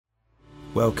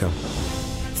Welcome.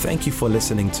 Thank you for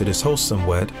listening to this wholesome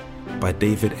word by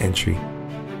David Antwi.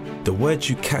 The word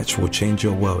you catch will change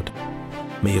your world.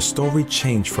 May your story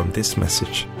change from this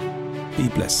message. Be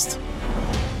blessed.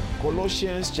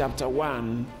 Colossians chapter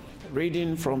 1,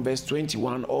 reading from verse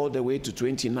 21 all the way to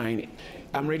 29.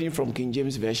 I'm reading from King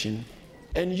James Version.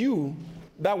 And you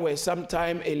that were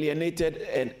sometime alienated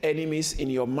and enemies in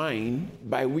your mind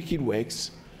by wicked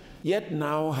works, yet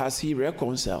now has he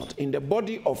reconciled in the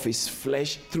body of his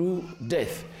flesh through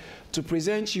death, to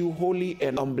present you holy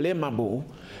and unblameable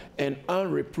and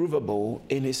unreprovable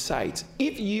in his sight.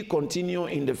 If ye continue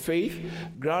in the faith,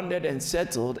 grounded and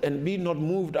settled, and be not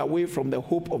moved away from the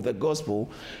hope of the gospel,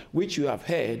 which you have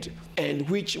heard, and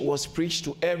which was preached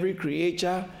to every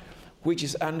creature which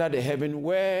is under the heaven,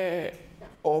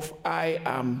 whereof I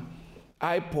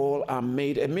Paul am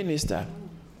made a minister.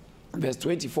 Verse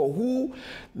 24, who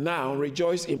now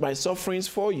rejoice in my sufferings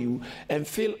for you, and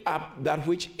fill up that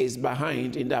which is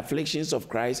behind in the afflictions of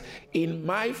Christ in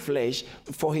my flesh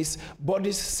for his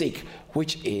body's sake,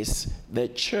 which is the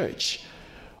church.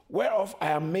 Whereof I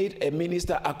am made a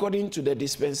minister according to the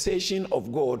dispensation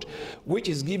of God, which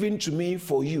is given to me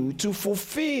for you to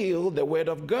fulfill the word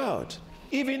of God.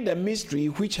 Even the mystery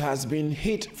which has been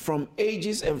hid from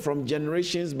ages and from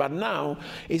generations, but now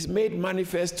is made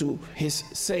manifest to his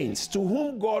saints, to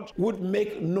whom God would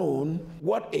make known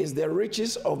what is the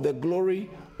riches of the glory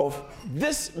of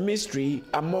this mystery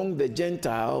among the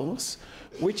Gentiles,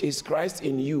 which is Christ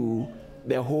in you,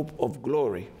 the hope of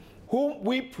glory. Whom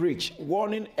we preach,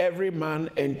 warning every man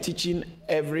and teaching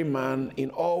every man in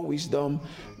all wisdom,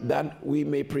 that we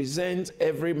may present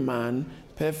every man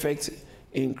perfect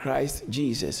in Christ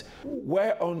Jesus,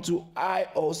 whereunto I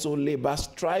also labor,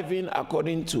 striving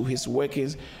according to his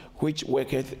workings, which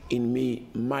worketh in me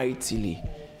mightily.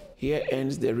 Here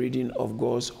ends the reading of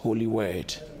God's holy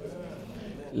word.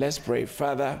 Let's pray.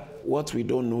 Father, what we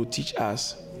don't know, teach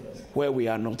us. Where we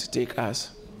are not, take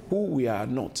us. Who we are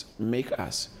not, make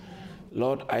us.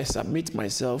 Lord, I submit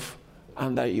myself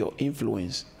under your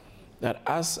influence, that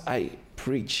as I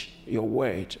preach your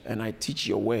word and I teach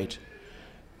your word,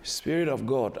 Spirit of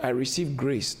God, I receive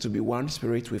grace to be one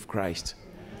spirit with Christ,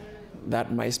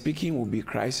 that my speaking will be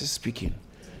Christ's speaking,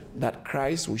 that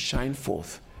Christ will shine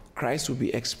forth, Christ will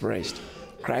be expressed,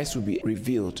 Christ will be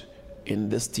revealed in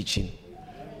this teaching,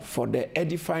 for the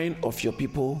edifying of your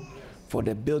people, for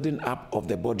the building up of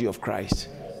the body of Christ.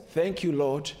 Thank you,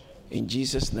 Lord, in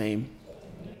Jesus' name.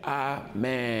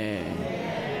 Amen.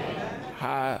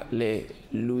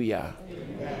 Hallelujah.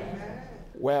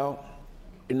 Well,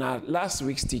 in our last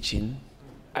week's teaching,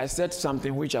 I said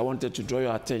something which I wanted to draw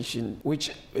your attention,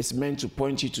 which is meant to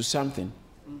point you to something.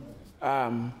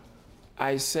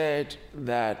 I said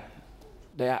that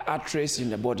there are arteries in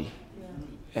the body,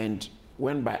 and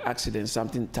when by accident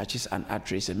something touches an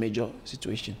artery, it's a major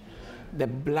situation. The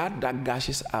blood that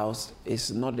gushes out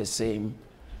is not the same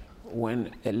when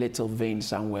a little vein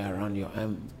somewhere around your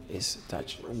arm is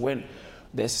touched. When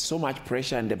there's so much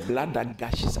pressure and the blood that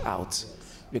gushes out,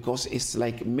 because it's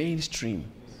like mainstream.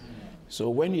 So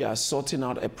when you are sorting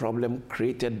out a problem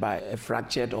created by a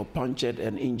fractured or punctured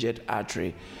and injured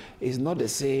artery, it's not the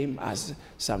same as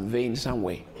some vein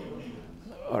somewhere.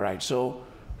 All right, so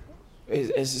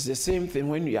it's the same thing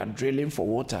when you are drilling for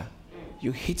water.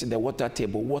 You hit the water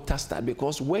table, water starts,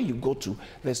 because where you go to,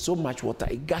 there's so much water,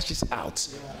 it gushes out.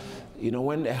 You know,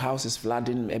 when a house is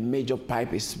flooding, a major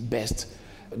pipe is burst,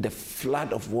 the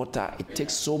flood of water, it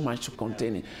takes so much to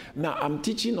contain it. Now, I'm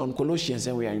teaching on Colossians,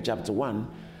 and we are in chapter 1,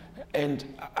 and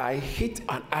I hit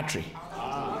an artery.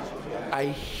 I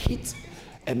hit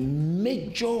a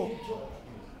major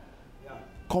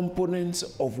component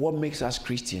of what makes us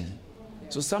Christian.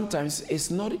 So sometimes it's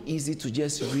not easy to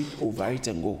just read over it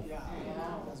and go.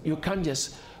 You can't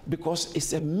just, because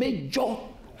it's a major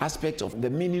aspect of the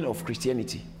meaning of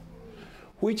Christianity,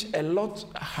 which a lot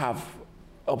have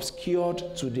obscured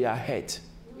to their head.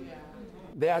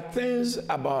 There are things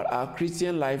about our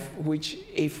Christian life which,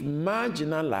 if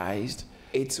marginalized,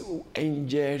 it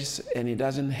injures and it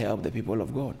doesn't help the people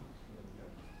of God.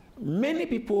 Many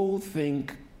people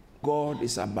think God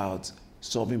is about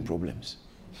solving problems.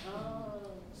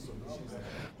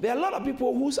 There are a lot of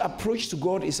people whose approach to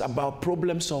God is about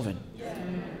problem solving.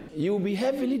 You will be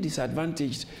heavily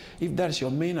disadvantaged if that's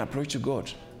your main approach to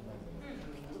God.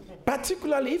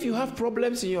 Particularly if you have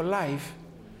problems in your life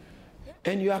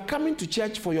and you are coming to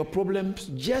church for your problems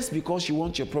just because you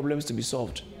want your problems to be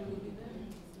solved.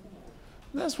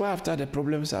 That's why after the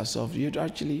problems are solved, you're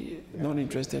actually not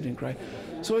interested in Christ.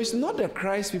 So it's not the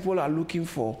Christ people are looking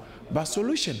for, but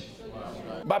solution.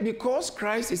 But because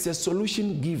Christ is a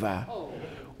solution giver,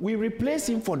 we replace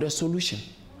him for the solution.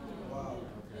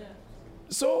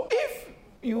 So if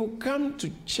you come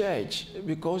to church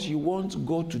because you want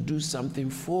God to do something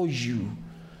for you,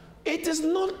 it is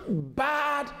not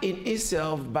bad in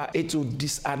itself, but it will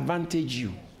disadvantage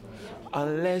you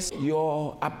unless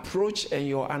your approach and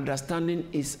your understanding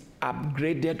is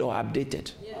upgraded or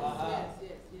updated.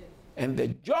 And the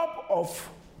job of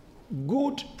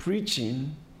good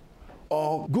preaching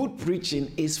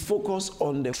is focused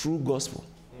on the true gospel.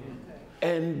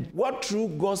 And what true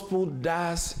gospel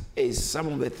does is some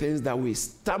of the things that we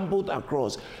stumbled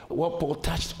across, what Paul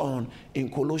touched on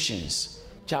in Colossians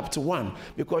chapter 1.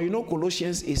 Because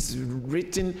Colossians is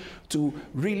written to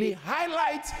really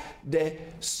highlight the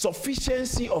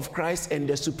sufficiency of Christ and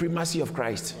the supremacy of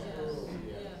Christ.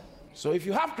 So if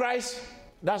you have Christ,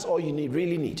 that's all you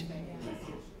really need.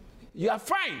 You are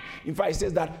fine. In fact, it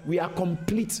says that we are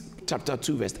complete, chapter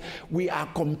 2 verse. We are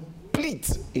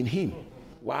complete in him.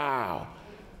 Wow.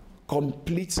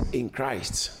 Complete in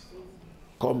Christ.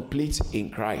 Complete in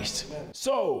Christ.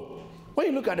 So, when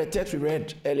you look at the text we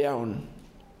read earlier on,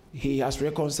 he has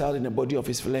reconciled in the body of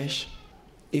his flesh.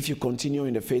 If you continue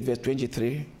in the faith, verse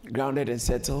 23, grounded and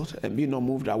settled, and be not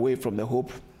moved away from the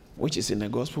hope which is in the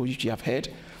gospel which you have heard.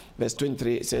 Verse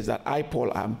 23 it says that I,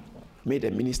 Paul, am made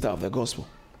a minister of the gospel.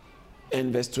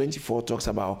 And verse 24 talks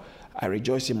about I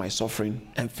rejoice in my suffering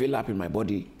and fill up in my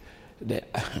body.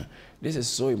 This is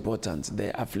so important.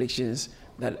 The afflictions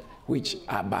that which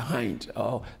are behind,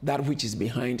 or that which is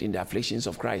behind in the afflictions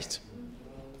of Christ.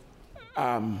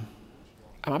 I'm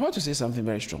about to say something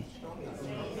very strong.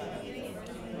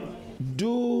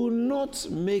 Do not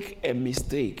make a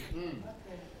mistake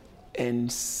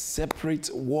and separate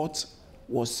what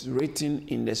was written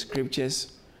in the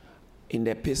scriptures, in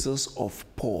the epistles of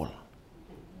Paul.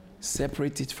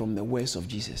 Separate it from the words of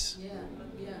Jesus.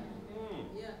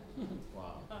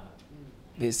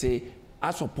 They say,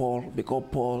 as for Paul, because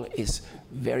Paul is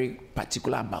very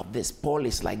particular about this. Paul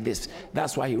is like this.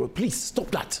 That's why he wrote, please stop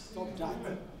that.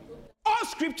 All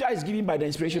scripture is given by the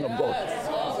inspiration of God.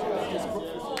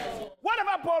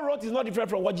 Whatever Paul wrote is not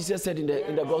different from what Jesus said in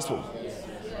the gospel.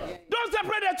 Don't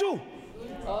separate the two.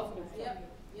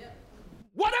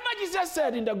 Whatever Jesus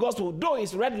said in the gospel, though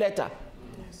it's red letter,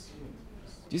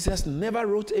 Jesus never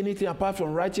wrote anything apart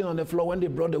from writing on the floor when they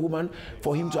brought the woman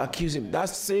for him to accuse him. That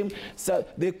same, so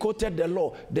they quoted the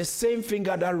law. The same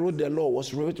finger that wrote the law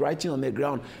was writing on the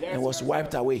ground and was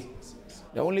wiped away.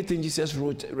 The only thing Jesus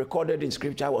recorded in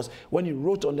scripture was when he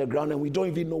wrote on the ground and we don't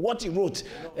even know what he wrote.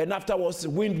 And afterwards, the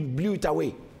wind blew it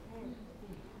away.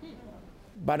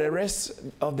 But the rest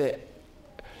of the...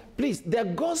 Please, the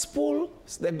gospel,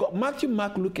 Matthew,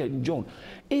 Mark, Luke, and John,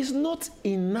 is not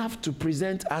enough to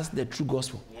present us the true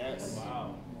gospel. Yes.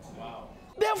 Wow.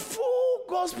 The full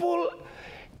gospel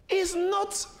is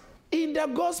not in the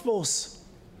gospels.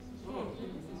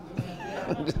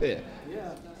 You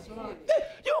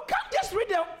can't just read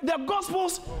the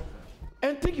gospels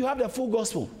and think you have the full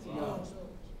gospel. Wow.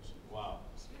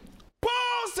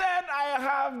 Paul said, I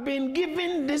have been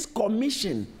given this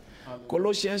commission,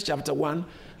 Colossians chapter 1,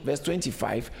 verse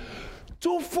 25,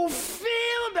 to fulfill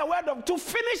the word of, to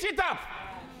finish it up.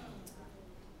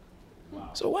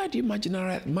 Wow. So why do you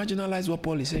marginalize what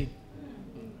Paul is saying?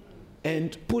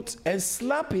 And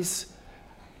slap his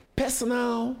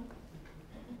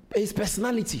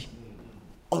personality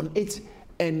on it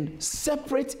and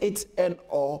separate it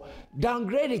or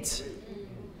downgrade it.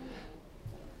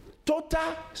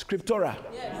 Total scriptura.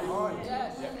 Yes.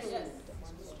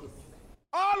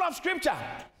 All of scripture,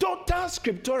 total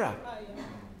scriptura.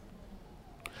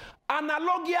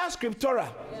 Analogia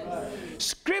scriptura.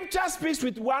 Scripture speaks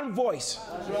with one voice.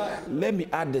 Let me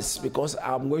add this because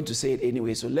I'm going to say it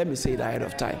anyway, so let me say it ahead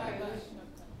of time.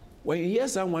 When you hear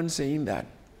someone saying that,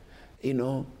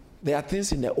 there are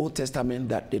things in the Old Testament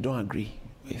that they don't agree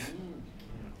with.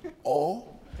 Or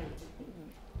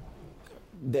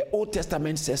the Old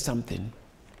Testament says something,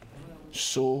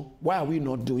 so why are we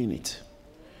not doing it?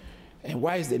 And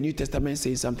why is the New Testament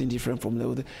saying something different from the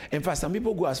Old? In fact, some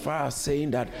people go as far as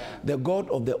saying that the God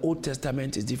of the Old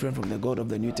Testament is different from the God of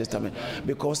the New Testament,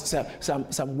 because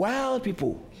some wild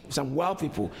people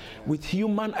with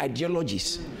human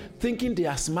ideologies, thinking they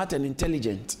are smart and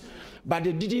intelligent, but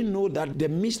they didn't know that the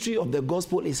mystery of the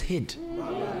gospel is hid.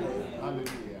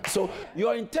 So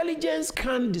your intelligence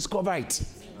can't discover it.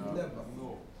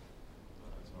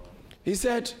 He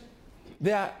said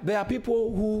there are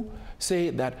people who say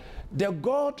that the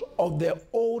God of the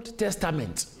Old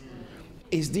Testament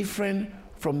is different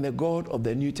from the God of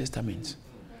the New Testament.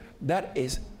 That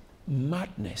is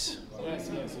madness.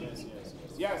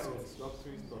 Yes.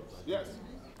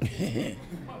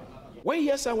 When you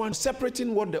hear someone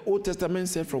separating what the Old Testament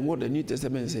said from what the New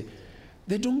Testament said,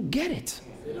 They don't get it.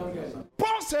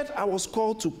 Paul said, I was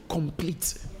called to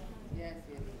complete.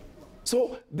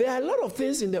 So there are a lot of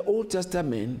things in the Old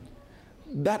Testament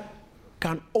that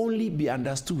can only be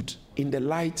understood in the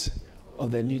light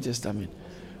of the New Testament.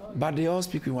 But they all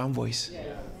speak in one voice.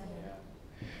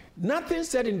 Nothing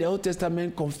said in the Old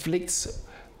Testament conflicts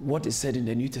what is said in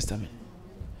the New Testament.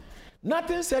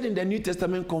 Nothing said in the New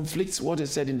Testament conflicts what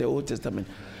is said in the Old Testament.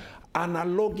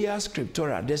 Analogia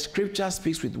scriptura. The scripture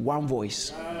speaks with one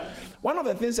voice. One of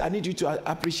the things I need you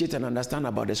to appreciate and understand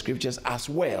about the scriptures as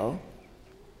well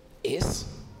is,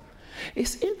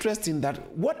 it's interesting that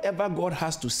whatever God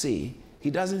has to say, he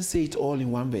doesn't say it all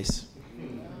in one verse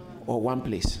or one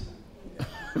place.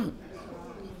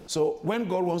 So when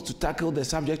God wants to tackle the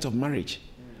subject of marriage,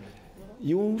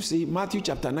 you see Matthew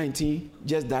chapter 19,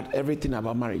 just that everything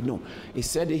about marriage. No, he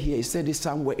said it here, he said it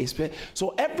somewhere.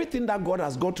 So everything that God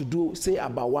has got to do, say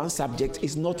about one subject,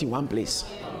 is not in one place.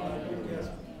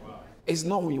 It's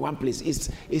not in one place. It's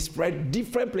spread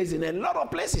different places, in a lot of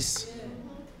places.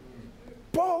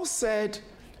 Paul said,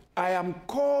 I am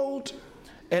called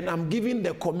and I'm given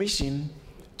the commission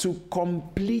to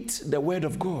complete the word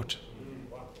of God.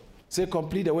 Say,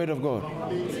 complete the word of God.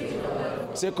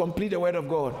 Say, complete the word of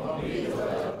God.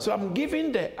 So I'm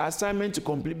giving the assignment to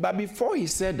complete. But before he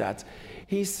said that,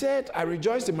 he said, I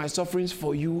rejoice in my sufferings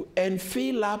for you and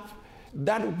fill up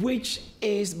that which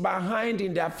is behind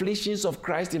in the afflictions of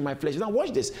Christ in my flesh. Now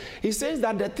watch this. He says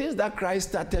that the things that Christ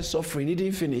started suffering, he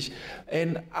didn't finish.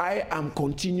 And I am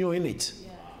continuing it.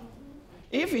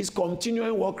 If he's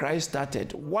continuing what Christ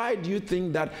started, why do you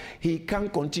think that he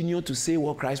can't continue to say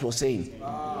what Christ was saying?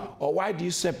 Or why do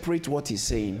you separate what he's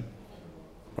saying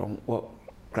from what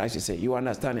Christ is saying? You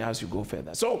understand it as you go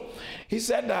further. So he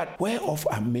said that, whereof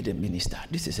I'm made a minister.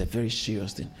 This is a very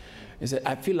serious thing. He said,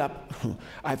 I fill up,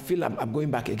 I'm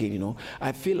going back again,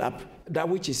 I fill up that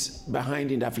which is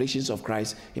behind in the afflictions of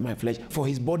Christ in my flesh for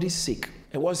his body's sake.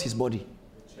 And what's his body?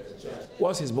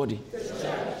 What's his body?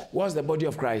 What's the body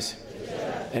of Christ?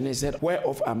 And he said,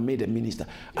 whereof I'm made a minister.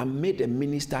 I'm made a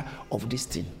minister of this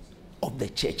thing, of the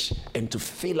church, and to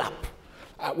fill up.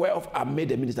 Whereof I'm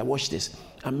made a minister. Watch this.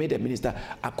 I'm made a minister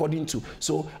according to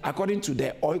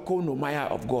the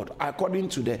oikonomia of God, according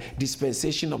to the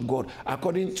dispensation of God,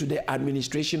 according to the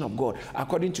administration of God,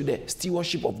 according to the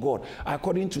stewardship of God,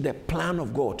 according to the plan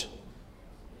of God.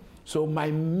 So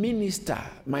my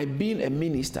being a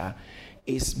minister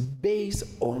is based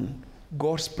on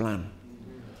God's plan.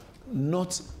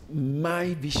 Not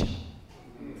my vision,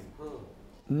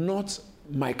 not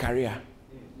my career,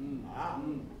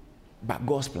 but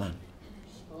God's plan.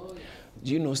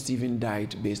 Do you know Stephen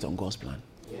died based on God's plan?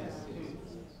 Yes.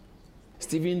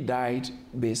 Stephen died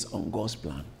based on God's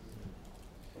plan.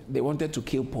 They wanted to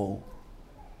kill Paul.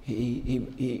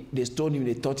 They stoned him,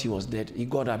 they thought he was dead. He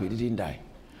got up, he didn't die.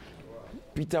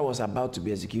 Peter was about to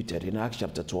be executed in Acts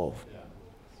chapter 12,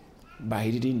 but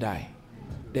he didn't die.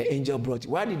 The angel brought.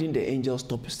 Why didn't the angel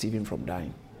stop Stephen from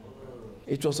dying?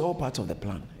 It was all part of the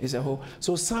plan. It's a whole.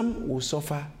 So some will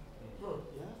suffer.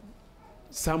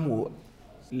 Some will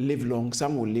live long.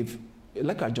 Some will live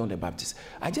like John the Baptist.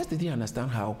 I just didn't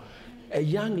understand how a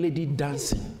young lady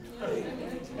dancing.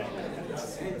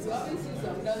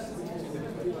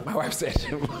 My wife said,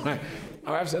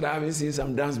 I haven't seen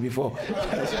some dance before.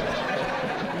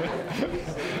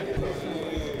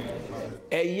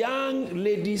 A young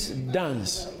lady's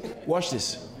dance, watch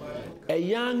this. A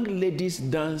young lady's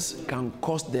dance can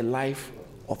cost the life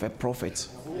of a prophet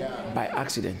by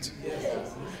accident.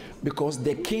 Because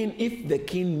the king, if the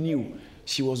king knew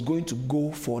she was going to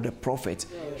go for the prophet,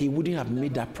 he wouldn't have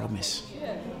made that promise.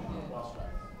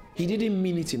 He didn't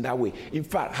mean it in that way. In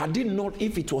fact, had he not,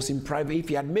 if it was in private, if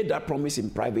he had made that promise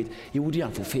in private, he wouldn't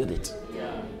have fulfilled it.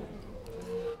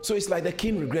 So it's like the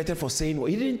king regretted for saying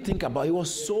what he didn't think about. He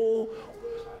was so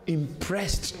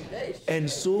impressed and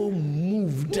so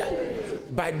moved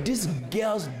by this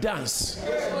girl's dance.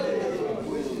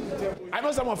 I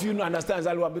know some of you don't understand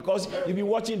that one because you've been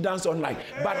watching dance online,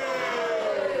 but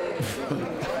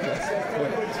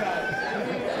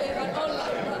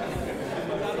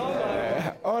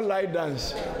online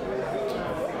dance.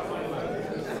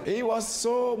 He was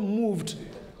so moved.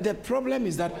 The problem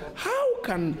is that how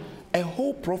can a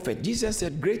whole prophet, Jesus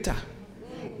said greater,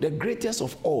 the greatest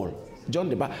of all, John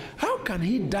the Baptist, how can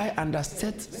he die under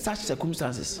such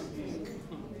circumstances?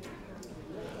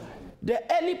 The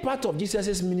early part of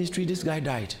Jesus' ministry, this guy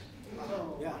died.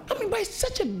 I mean, by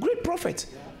such a great prophet.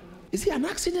 Is he an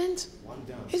accident?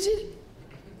 Is he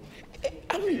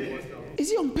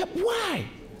on purpose? Why?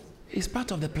 It's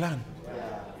part of the plan.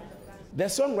 The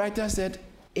songwriter said,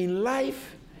 in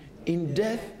life, in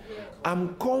death,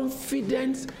 I'm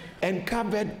confident and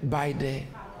covered by the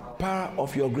power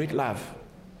of your great love.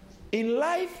 In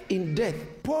life, in death,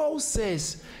 Paul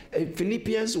says in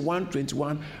Philippians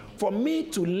 1:21, for me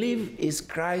to live is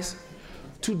Christ,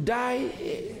 to die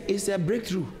is a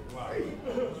breakthrough.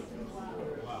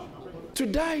 To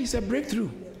die is a breakthrough.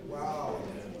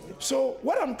 So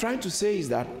what I'm trying to say is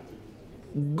that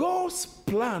God's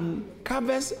plan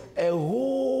covers a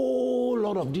whole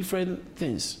lot of different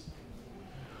things.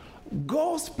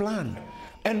 God's plan.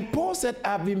 And Paul said,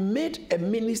 I've been made a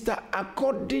minister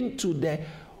according to the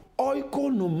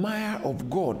oikonomia of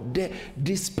God, the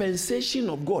dispensation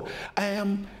of God. I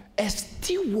am a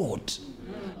steward,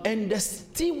 and the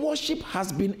stewardship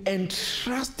has been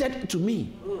entrusted to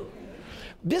me.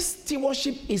 This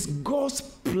stewardship is God's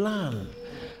plan,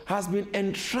 has been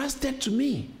entrusted to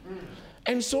me.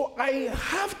 And so I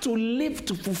have to live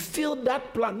to fulfill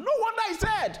that plan. No wonder I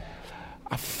said,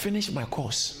 I've finished my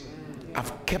course.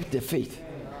 I've kept the faith.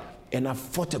 And I've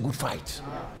fought a good fight.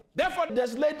 Therefore,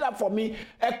 there's laid up for me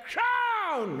a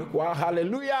crown. Wow,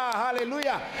 hallelujah,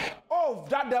 hallelujah. Oh,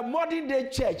 that the modern day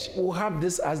church will have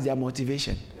this as their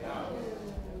motivation.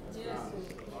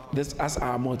 This as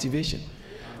our motivation.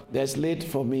 There's laid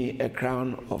for me a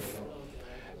crown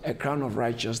of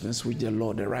righteousness with the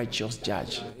Lord, the righteous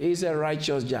judge. He's a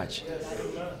righteous judge.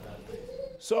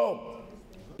 So,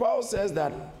 Paul says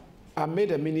that I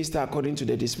made a minister according to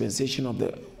the dispensation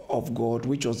of God,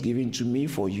 which was given to me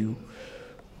for you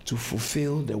to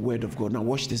fulfill the word of God. Now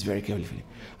watch this very carefully.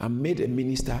 I made a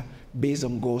minister based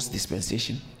on God's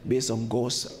dispensation, based on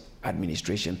God's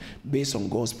administration, based on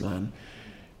God's plan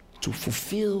to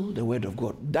fulfill the word of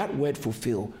God. That word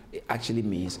fulfill actually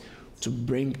means to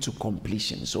bring to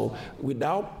completion. So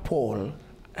without Paul,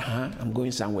 I'm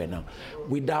going somewhere now.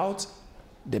 Without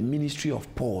the ministry of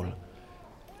Paul,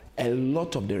 a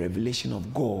lot of the revelation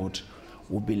of God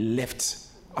will be left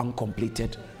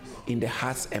uncompleted in the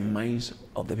hearts and minds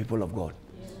of the people of God.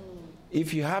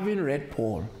 If you haven't read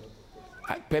Paul,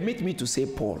 permit me to say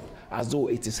Paul as though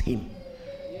it is him.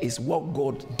 It's what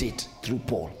God did through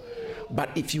Paul. But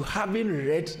if you haven't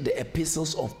read the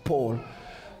epistles of Paul,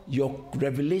 your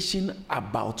revelation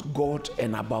about God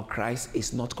and about Christ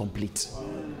is not complete.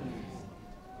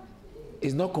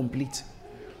 It's not complete.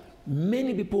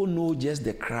 Many people know just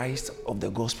the Christ of the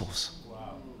Gospels.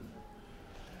 Wow.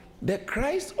 The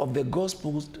Christ of the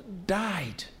Gospels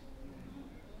died.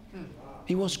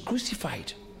 He was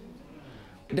crucified.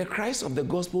 The Christ of the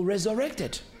Gospel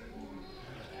resurrected.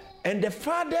 And the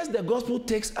farthest the Gospel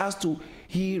takes us to,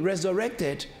 he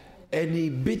resurrected and he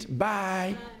beat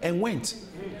by and went.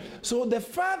 So the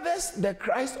farthest the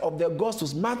Christ of the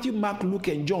Gospels, Matthew, Mark, Luke,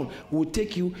 and John, will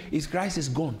take you is Christ is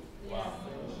gone. Wow.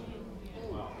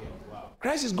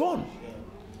 Christ is gone.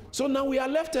 So now we are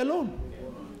left alone.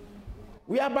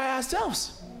 We are by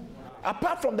ourselves.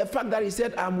 Apart from the fact that he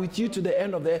said, I'm with you to the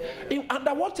end of the earth.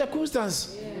 Under what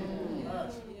circumstance?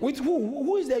 With who?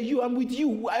 Who is the you? I'm with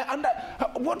you. Under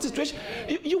what situation?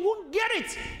 You won't get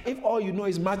it if all you know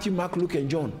is Matthew, Mark, Luke, and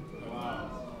John.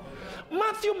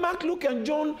 Matthew, Mark, Luke, and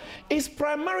John is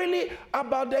primarily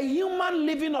about the human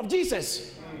living of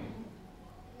Jesus.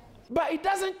 But it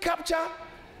doesn't capture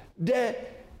the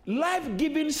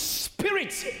life-giving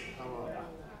spirit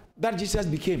that Jesus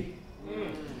became.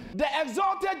 The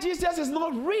exalted Jesus is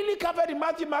not really covered in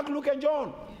Matthew, Mark, Luke, and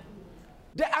John.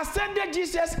 The ascended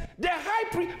Jesus, the high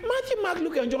priest. Matthew, Mark,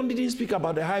 Luke, and John didn't speak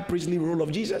about the high priestly role of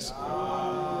Jesus.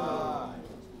 But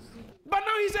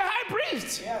now he's a high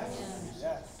priest.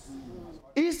 Yes.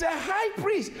 He's a high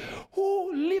priest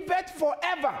who liveth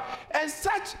forever. And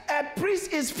such a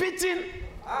priest is fitting.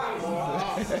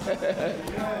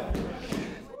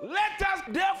 Let us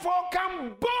therefore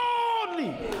come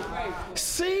boldly,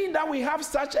 seeing that we have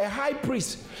such a high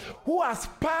priest who has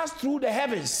passed through the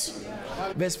heavens.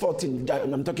 Verse 14,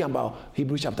 I'm talking about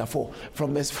Hebrews chapter 4,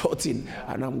 from verse 14,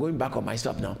 and I'm going back on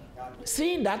myself now.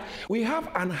 Seeing that we have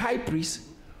an high priest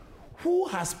who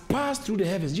has passed through the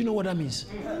heavens. Do you know what that means?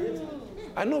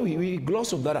 I know we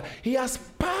gloss over that. He has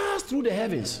passed through the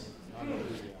heavens.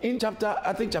 In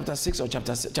chapter 6 or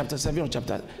chapter 7 or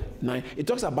chapter 9, it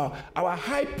talks about our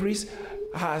high priest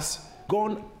has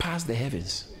gone past the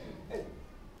heavens.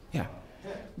 Yeah.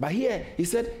 But here, he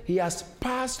said he has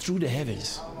passed through the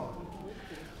heavens.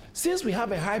 Since we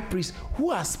have a high priest who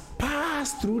has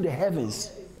passed through the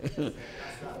heavens,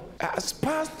 has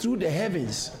passed through the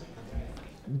heavens,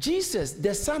 Jesus,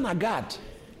 the Son of God.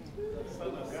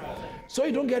 So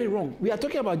you don't get it wrong. We are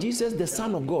talking about Jesus, the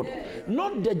Son of God,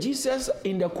 not the Jesus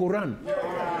in the Quran.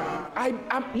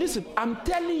 Listen, I'm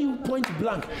telling you point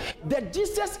blank, the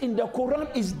Jesus in the Quran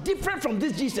is different from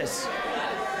this Jesus.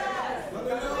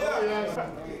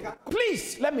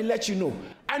 Please, let me let you know.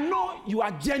 I know you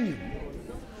are genuine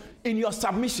in your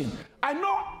submission. I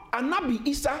know Anabi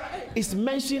Isa is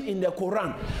mentioned in the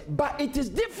Quran, but it is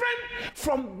different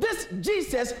from this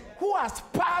Jesus who has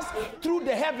passed through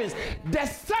the heavens. The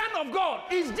Son of God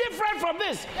is different from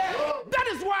this. That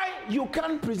is why you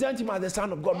can't present him as the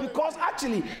Son of God, because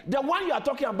actually the one you are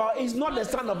talking about is not the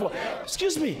Son of God.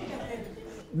 Excuse me.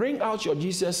 Bring out your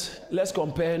Jesus. Let's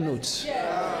compare notes.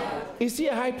 Is he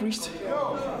a high priest?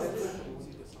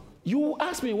 You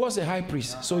ask me what's a high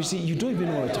priest. So you see, you don't even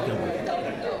know what you're talking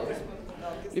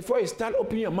about. Before you start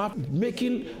opening your mouth,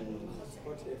 making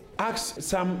Acts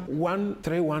Psalm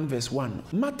 131 verse 1.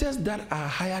 Matters that are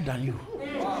higher than you.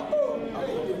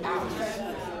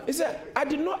 He said, I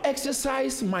did not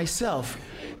exercise myself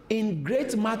in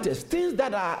great matters, things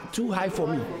that are too high for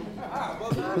me.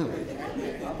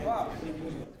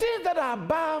 Things that are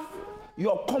above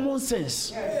your common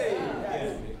sense.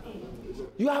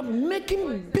 You are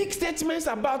making big statements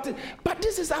about it, but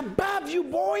this is above you,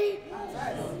 boy.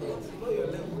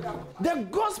 The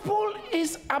gospel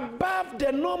is above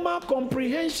the normal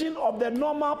comprehension of the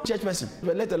normal church person,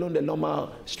 let alone the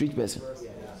normal street person.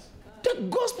 The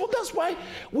gospel, that's why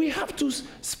we have to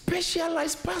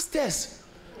specialize pastors.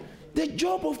 The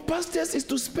job of pastors is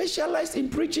to specialize in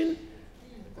preaching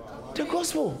the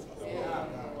gospel.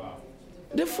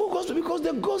 The full gospel, because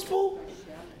the gospel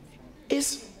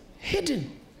is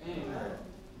hidden.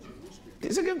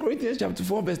 2 Corinthians chapter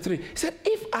 4 verse 3 said,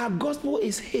 if our gospel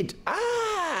is hid,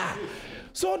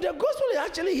 so the gospel is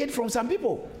actually hid from some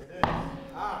people.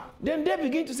 Then they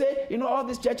begin to say, you know, all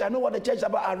this church, I know what the church is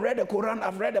about. I've read the Quran,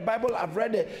 I've read the Bible, I've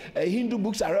read the Hindu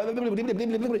books.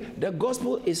 The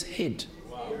gospel is hid.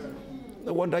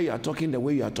 No wonder you are talking the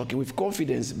way you are talking with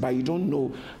confidence, but you don't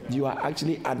know you are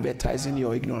actually advertising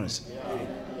your ignorance.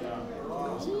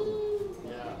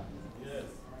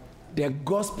 The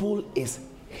gospel is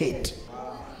hid.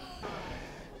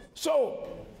 So,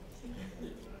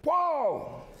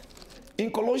 Paul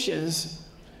in Colossians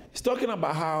is talking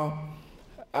about how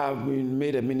I've been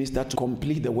made a minister to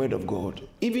complete the word of God.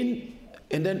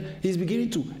 And then he's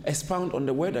beginning to expound on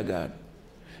the word of God.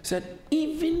 He said,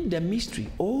 even the mystery.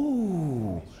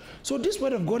 Oh, so this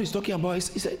word of God is talking about,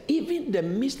 he said, even the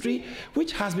mystery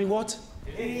which has been what?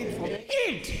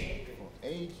 Hid.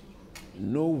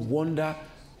 No wonder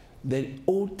the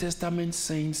Old Testament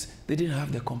saints, they didn't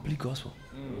have the complete gospel.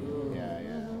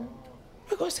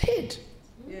 Because hid.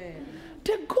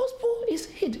 The gospel is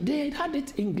hid. They had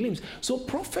it in glimpse. So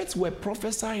prophets were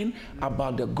prophesying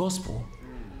about the gospel.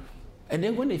 And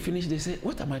then when they finish, they say,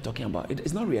 what am I talking about?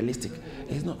 It's not realistic.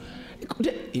 It's not.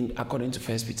 According to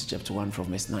 1 Peter chapter 1 from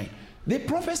verse 9. They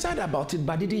prophesied about it,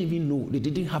 but they didn't even know. They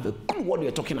didn't have a clue what they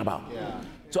were talking about.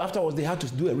 So afterwards, they had to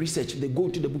do a research. They go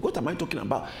to the book. What am I talking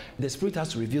about? The Spirit has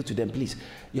to reveal to them, please,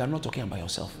 you are not talking about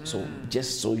yourself. So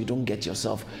just so you don't get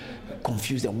yourself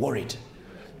confused and worried.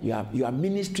 You are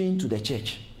ministering to the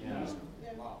church.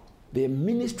 They are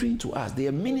ministering to us. They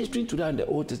are ministering to them in the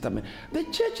Old Testament. The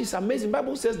church is amazing. The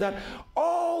Bible says that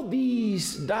all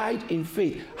these died in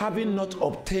faith, having not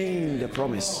obtained the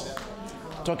promise.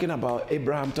 Talking about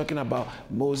Abraham, talking about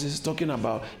Moses, talking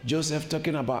about Joseph,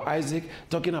 talking about Isaac,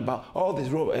 talking about all these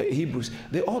Hebrews.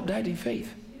 They all died in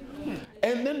faith.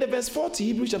 And then the verse 40,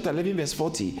 Hebrews chapter 11 verse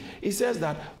 40, it says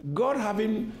that God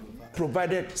having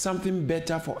provided something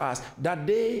better for us, that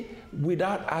they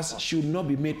without us should not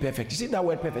be made perfect. You see that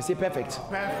word perfect? Say perfect.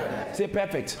 Perfect. Say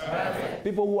perfect. Perfect.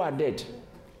 People who are dead,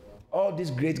 all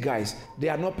these great guys, they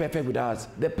are not perfect without us.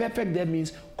 The perfect there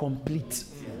means complete.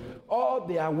 All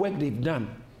their work they've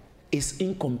done is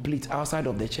incomplete outside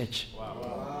of the church.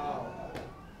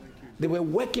 They were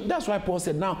working. That's why Paul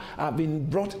said, now I've been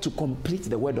brought to complete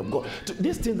the word of God. To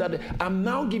this thing that I'm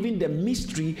now giving the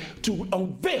mystery to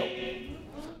unveil.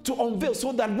 To unveil,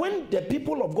 so that when the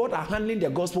people of God are handling the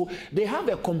gospel, they have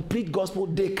a complete gospel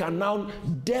they can now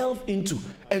delve into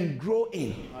and grow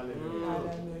in.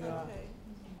 Hallelujah.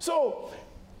 So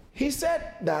he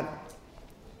said that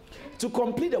to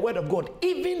complete the word of God,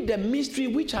 even the mystery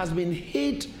which has been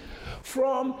hid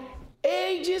from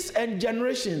ages and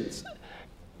generations.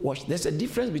 Watch, there's a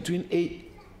difference between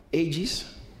ages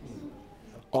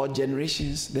or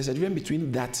generations. There's a difference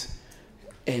between that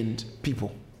and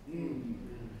people.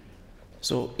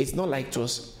 So it's not like it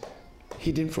was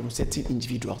hidden from certain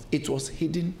individuals. It was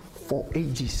hidden for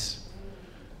ages.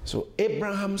 So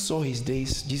Abraham saw his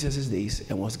days, Jesus' days,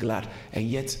 and was glad, and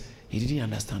yet he didn't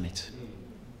understand it.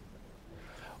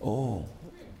 Oh,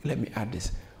 let me add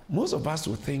this. Most of us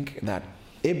will think that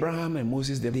Abraham and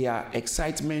Moses, their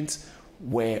excitements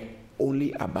were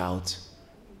only about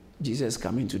Jesus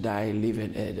coming to die, live,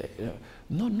 and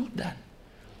no, not that.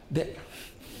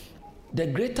 the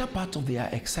greater part of their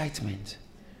excitement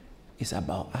is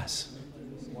about us.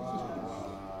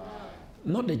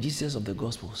 Not the Jesus of the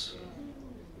Gospels.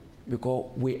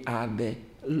 Because we are the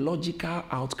logical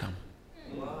outcome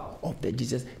of the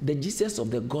Jesus. The Jesus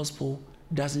of the Gospel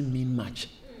doesn't mean much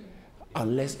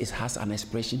unless it has an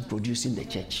expression producing the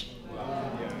church.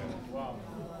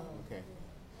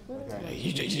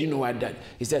 You know what that?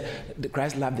 He said,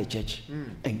 Christ loved the church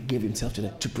and gave himself to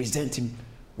them to present him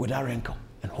without rancor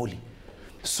and holy.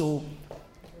 So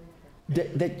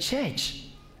the church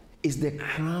is the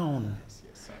crown,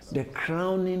 the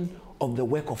crowning of the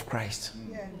work of Christ.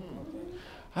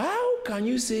 How can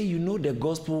you say you know the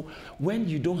gospel when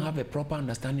you don't have a proper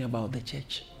understanding about the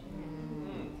church?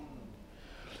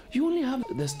 You only have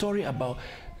the story about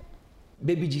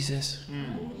baby Jesus.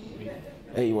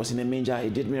 He was in a manger, he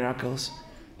did miracles,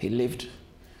 he lived.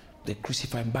 They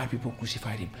crucified him, bad people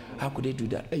crucified him. How could they do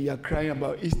that? You are crying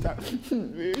about Easter.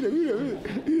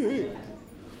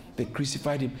 They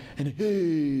crucified him and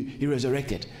he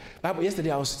resurrected. Bible,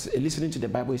 yesterday I was listening to the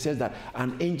Bible. It says that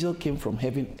an angel came from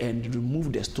heaven and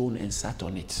removed the stone and sat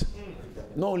on it.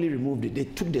 Not only removed it, they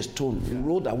took the stone,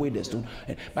 rolled away the stone.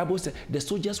 And Bible said the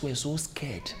soldiers were so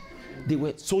scared. They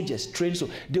were soldiers trained, so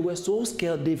they were so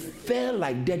scared they fell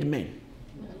like dead men.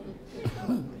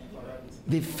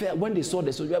 They fell when they saw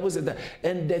the soldiers. Bible said that,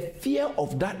 and the fear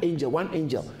of that angel, one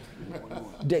angel,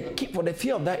 for the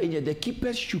fear of that angel, the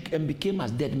keepers shook and became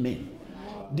as dead men.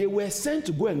 They were sent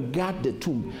to go and guard the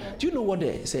tomb. Do you know what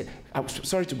they said? I'm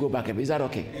sorry to go back a bit. Is that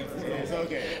okay? It's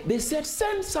okay. They said,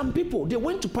 send some people. They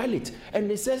went to Pilate and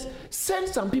they said, send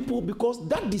some people because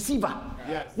that deceiver,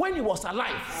 when he was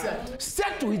alive,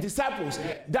 said to his disciples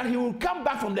that he will come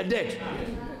back from the dead.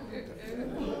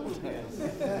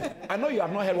 I know you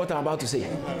have not heard what I'm about to say.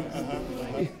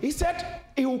 He said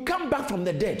he will come back from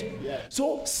the dead.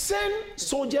 So send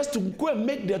soldiers to go and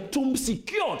make the tomb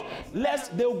secured,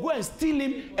 lest they will go and steal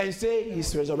him and say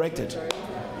he's resurrected.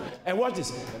 And watch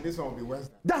this. And this one will be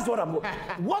worse. That's what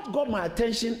what got my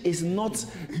attention is not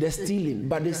the stealing,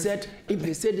 but they said if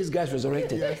they say this guy's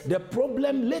resurrected, the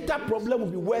later problem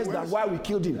will be worse than why we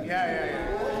killed him.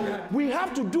 We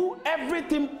have to do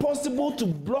everything possible to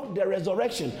block the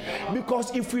resurrection,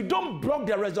 because if we don't block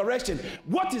the resurrection,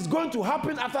 what is going to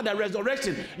happen after the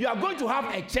resurrection? You are going to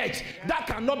have a church that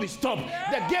cannot be stopped.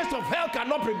 The gates of hell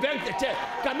cannot prevent the church,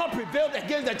 cannot prevail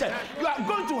against the church. You are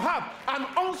going to have an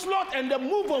onslaught and the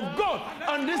move of God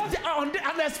on this,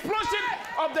 an explosion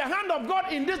of the hand of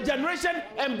God in this generation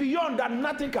and beyond that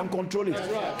nothing can control it.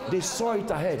 They saw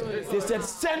it ahead. They said,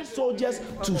 send soldiers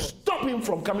to stop him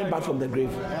from coming back from the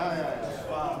grave.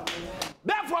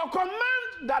 Therefore,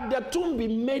 command that the tomb be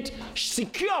made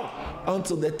secure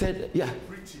until the third.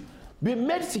 Be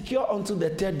made secure until the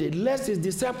third day, lest his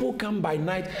disciple come by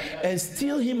night and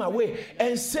steal him away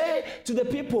and say to the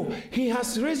people, he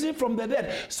has risen from the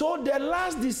dead. So the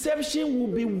last deception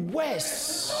will be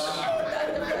worse.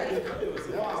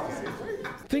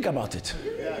 Think about it.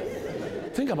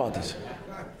 Think about it.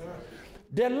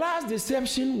 The last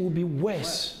deception will be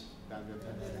worse.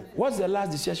 What's the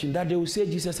last deception? That they will say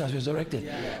Jesus has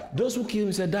resurrected. Those who killed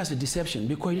him said that's a deception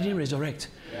because he didn't resurrect.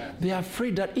 They are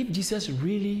afraid that if Jesus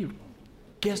really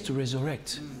gets to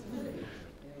resurrect.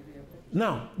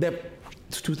 Now, there are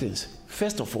two things.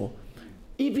 First of all,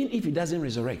 even if he doesn't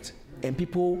resurrect and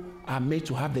people are made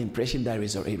to have the impression that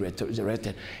he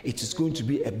resurrected, it is going to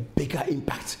be a bigger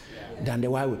impact than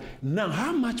the one. Now,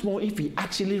 how much more if he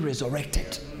actually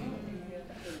resurrected?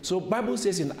 So Bible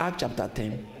says in Acts chapter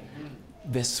 10,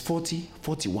 verse 40,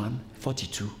 41,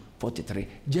 42, 43,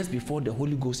 just before the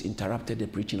Holy Ghost interrupted the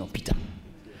preaching of Peter,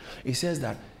 it says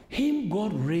that him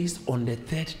God raised on the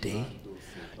third day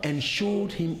and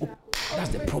showed him. That's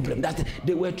the problem.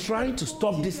 They were trying to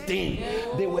stop this thing.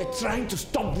 They were trying to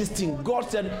stop this thing. God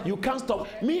said, you can't stop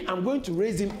me. I'm going to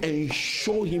raise him and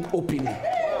show him openly.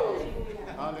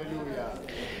 Hallelujah.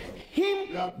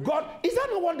 God, is that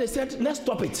not what they said? Let's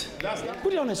stop it.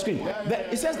 Put it on the screen.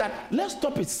 It says that let's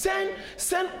stop it. Send,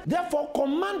 therefore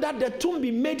command that the tomb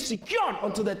be made secure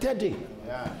until the third day.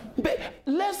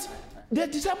 The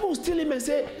disciples steal him and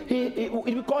say,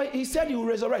 because he said he will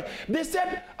resurrect. They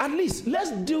said, at least,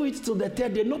 let's do it till the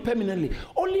third day, not permanently.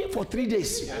 Only for 3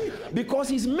 days. Because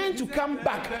he's meant to come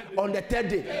back on the third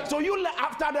day. So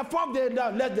after the fourth day,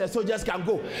 let the soldiers can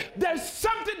go. There's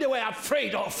something they were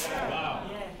afraid of. Wow.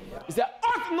 He said,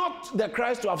 ought not the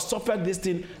Christ to have suffered this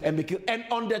thing and be killed, and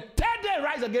on the third day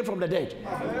rise again from the dead?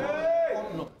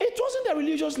 It wasn't the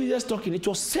religious leaders talking, it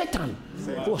was Satan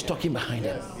who was talking behind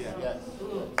them.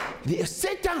 The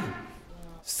Satan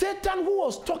Satan, who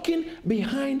was talking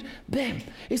behind them,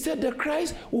 he said the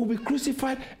Christ will be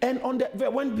crucified. And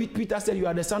when Peter said, you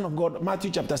are the Son of God,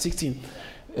 Matthew chapter 16,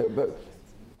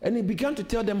 and he began to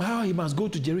tell them how he must go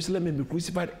to Jerusalem and be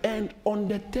crucified. And on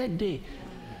the third day,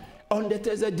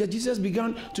 Jesus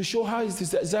began to show how his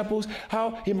disciples,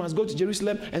 how he must go to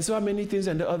Jerusalem and so many things,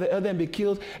 and the other be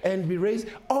killed and be raised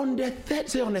on the third.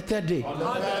 Say on the third day. On the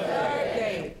third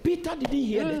day. Peter didn't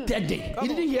hear the third day. He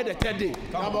didn't hear the third day.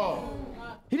 Come on.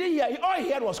 He didn't hear. All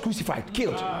he heard was crucified,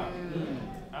 killed.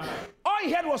 All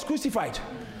he heard was crucified.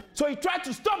 So he tried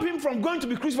to stop him from going to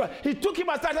be crucified. He took him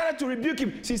aside, started to rebuke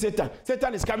him. See Satan.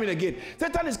 Satan is coming again.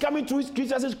 Satan is coming to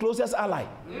Jesus' closest ally.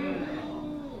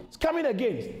 He's coming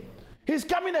again. He's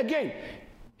coming again.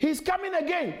 He's coming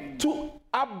again to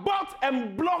abort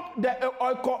and block the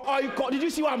oikos. Did you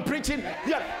see what I'm preaching?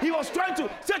 Yeah, he was trying to.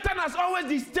 Satan has always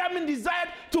desired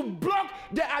to block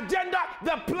the agenda,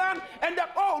 the plan, and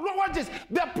look what this.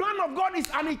 The plan of God is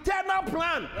an eternal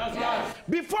plan. That's right.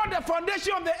 Before the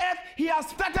foundation of the earth, he has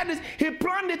started this. He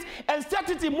planned it and set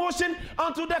it in motion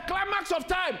until the climax of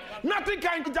time. Nothing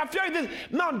can interfere with this.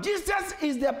 Now, Jesus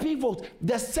is the pivot,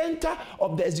 the center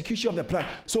of the execution of the plan.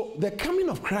 So the coming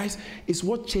of Christ is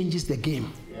what changes the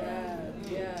game.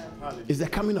 It's the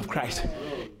coming of Christ.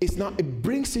 It's now, it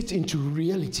brings it into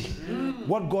reality.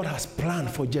 What God has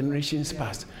planned for generations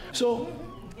past. So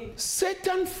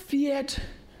Satan feared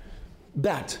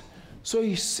that. So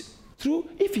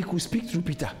if he could speak through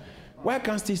Peter, why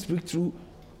can't he speak through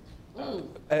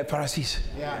Pharisees?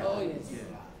 Yeah. Oh, yes.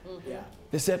 Yeah.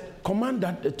 They said, command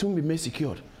that the tomb be made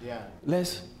secured. Yeah.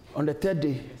 Let's, on the third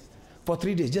day, for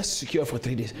 3 days, just secure for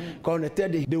 3 days. Because on the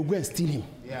third day, they will go and steal him.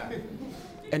 Yeah.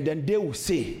 And then they will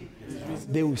say,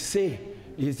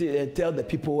 tell the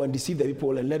people and deceive the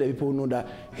people and let the people know that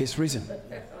he's risen.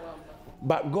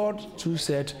 But God too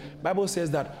said, Bible says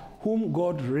that whom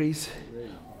God raised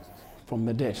from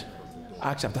the dead.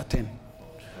 Acts chapter 10.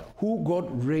 Who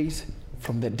God raised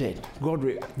from the dead.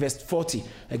 Verse 40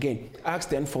 again. Acts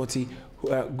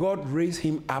 10:40. God raised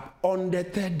him up on the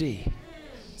third day.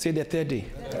 Say the third day.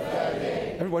 The third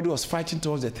day. Everybody was fighting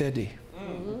towards the third day.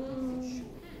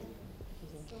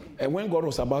 And when God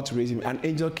was about to raise him, an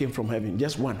angel came from heaven,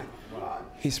 just one.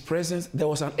 His presence, there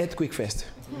was an earthquake first.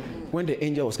 When the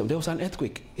angel was coming, there was an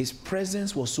earthquake. His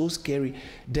presence was so scary.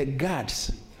 The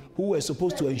guards who were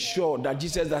supposed to ensure that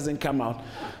Jesus doesn't come out,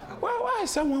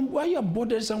 why you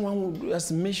bothered someone who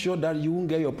has made sure that you won't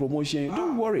get your promotion?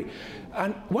 Don't worry.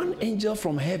 And one angel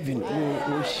from heaven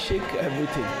will shake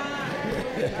everything.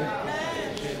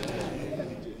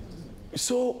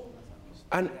 So,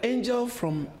 an angel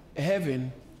from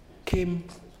heaven came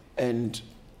and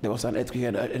there was an earthquake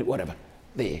and whatever.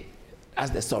 As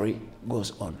the story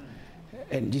goes on.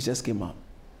 And Jesus came out.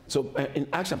 So in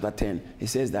Acts chapter 10, it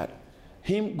says that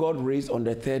him God raised on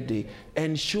the third day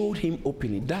and showed him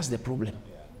openly. That's the problem.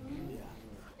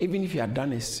 Even if he had done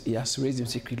this, he has raised him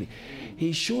secretly.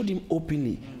 He showed him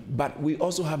openly, but we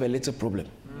also have a little problem.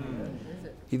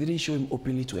 He didn't show him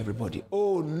openly to everybody.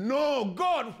 Oh no,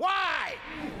 God, why?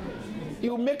 He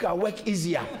will make our work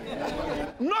easier.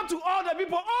 Not to all the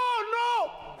people. Oh no!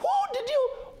 Who did you?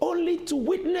 Only to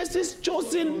witnesses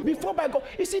chosen before by God.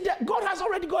 You see that God has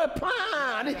already got a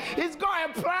plan. He's got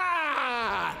a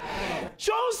plan.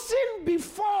 Chosen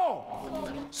before.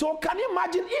 So can you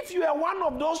imagine if you are one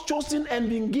of those chosen and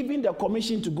been given the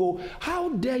commission to go, how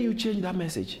dare you change that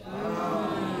message?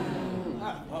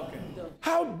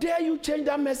 How dare you change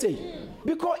that message?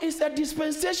 Because it's a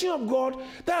dispensation of God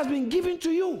that has been given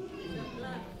to you.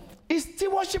 It's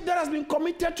stewardship that has been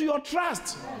committed to your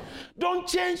trust. Don't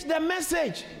change the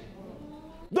message.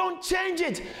 Don't change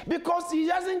it, because he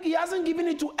hasn't given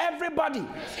it to everybody.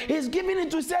 He's giving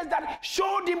it to, says that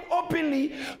showed him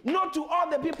openly, not to all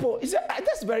the people. He said,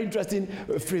 that's very interesting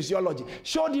phraseology.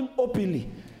 Showed him openly.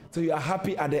 So you are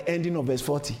happy at the ending of verse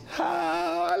 40.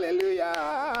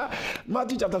 Hallelujah.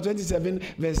 Matthew chapter 27,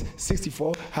 verse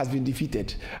 64 has been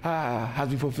defeated. Has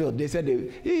been fulfilled. They said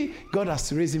God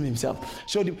has raised him himself.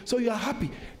 Showed him. So you are happy.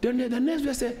 Then the next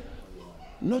verse said,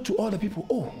 not to all the people.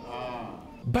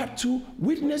 But to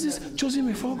witnesses chosen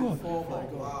before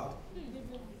God.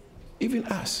 Even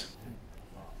us.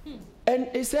 And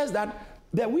it says that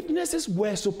the witnesses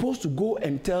were supposed to go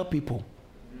and tell people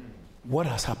what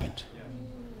has happened.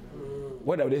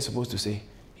 What are they supposed to say?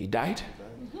 He died,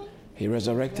 he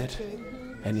resurrected,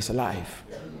 and he's alive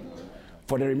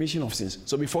for the remission of sins.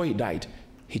 So before he died,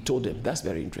 he told them. That's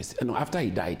very interesting. And after he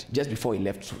died, just before he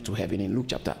left to heaven, in Luke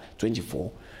chapter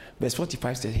 24, verse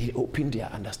 45 says he opened their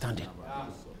understanding,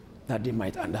 that they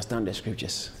might understand the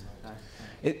scriptures.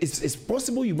 It's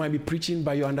possible you might be preaching,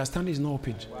 but your understanding is not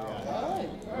opened.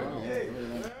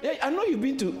 Yeah, I know you've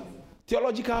been to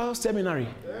theological seminary.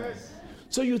 Yes.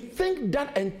 So you think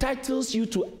that entitles you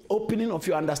to opening of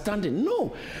your understanding.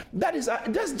 No, that's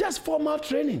just formal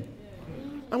training.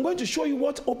 I'm going to show you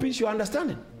what opens your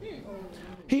understanding.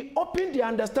 He opened the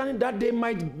understanding that they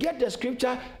might get the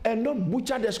scripture and not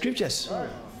butcher the scriptures.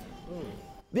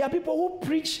 There are people who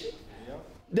preach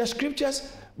the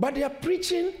scriptures, but they are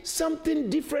preaching something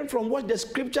different from what the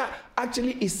scripture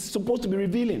actually is supposed to be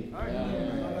revealing.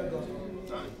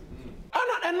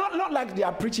 And not like they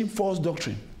are preaching false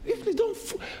doctrine. If they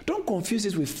don't confuse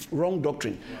it with wrong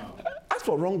doctrine. As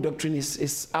for wrong doctrine,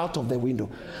 is out of the window.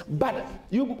 But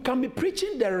you can be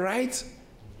preaching the right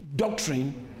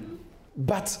doctrine,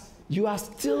 but you are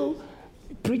still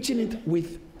preaching it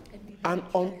with an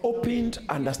unopened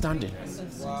understanding.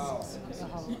 Wow.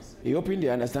 You open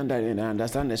the understanding and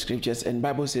understand the scriptures, and the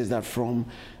Bible says that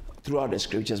throughout the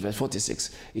scriptures, verse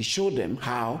 46, he showed them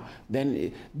how,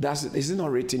 then it's not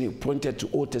written, he pointed to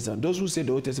Old Testament. Those who say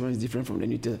the Old Testament is different from the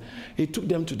New Testament, he took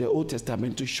them to the Old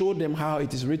Testament to show them how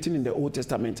it is written in the Old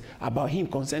Testament about him,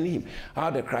 concerning him,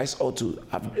 how the Christ ought to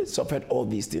have suffered all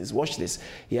these things. Watch this.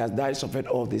 He has died, suffered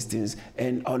all these things,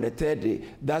 and on the third day,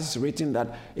 that's written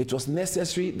that it was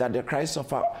necessary that the Christ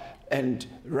suffer and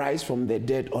rise from the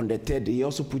dead on the third day. He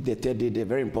also put the third day there,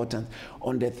 very important,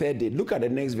 on the third day. Look at the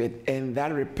next verse. And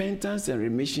that repentance and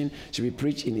remission should be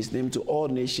preached in his name to all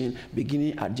nations,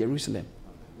 beginning at Jerusalem.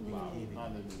 Wow.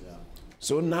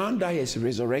 So now that he is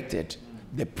resurrected,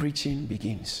 the preaching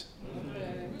begins.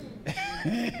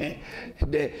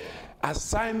 The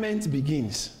assignment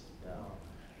begins.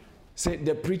 Say,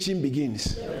 the preaching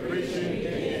begins. The preaching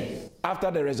begins.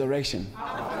 After the resurrection.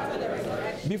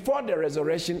 Before the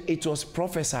resurrection, it was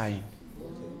prophesying.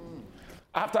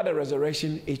 After the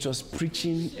resurrection, it was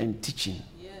preaching and teaching.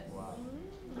 Yes. Wow.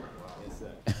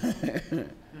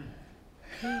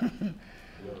 Yes,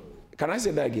 can I say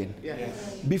that again?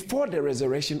 Yes. Before the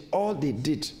resurrection, all they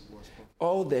did,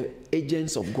 all the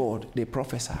agents of God, they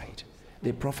prophesied.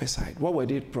 They prophesied. What were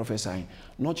they prophesying?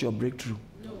 Not your breakthrough.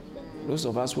 No. Those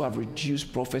of us who have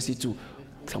reduced prophecy to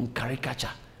some caricature.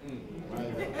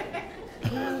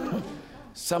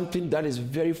 Something that is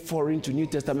very foreign to New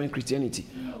Testament Christianity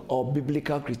or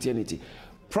biblical Christianity.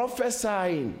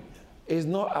 Prophesying is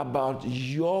not about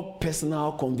your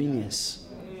personal convenience.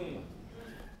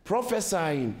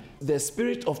 Prophesying, the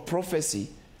spirit of prophecy,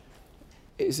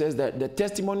 it says that the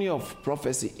testimony of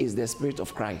prophecy is the spirit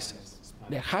of Christ,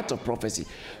 the heart of prophecy.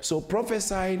 So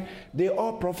prophesying, they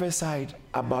all prophesied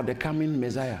about the coming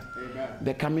Messiah. Amen.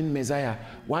 The coming Messiah.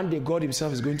 One day God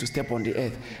himself is going to step on the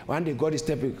earth. One day God is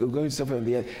going to step on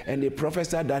the earth. And they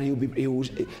prophesied that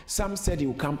some said he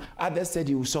will come, others said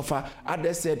he will suffer,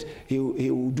 others said he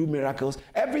will do miracles.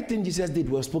 Everything Jesus did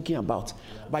was spoken about.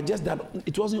 But just that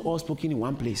it wasn't all spoken in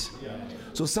one place. Yeah.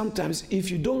 So sometimes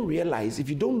if you don't realize, if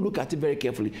you don't look at it very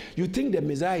carefully, you think the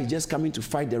Messiah is just coming to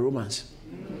fight the Romans.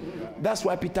 That's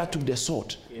why Peter took the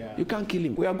sword. Yeah. You can't kill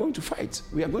him. We are going to fight.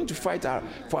 We are going to fight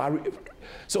for our...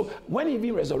 So when he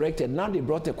been resurrected, now they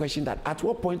brought the question that at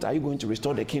what point are you going to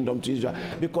restore the kingdom to Israel?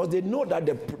 Because they know that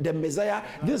the Messiah,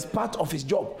 this is part of his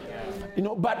job. You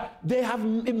know, but they have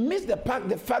missed the part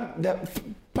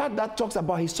that talks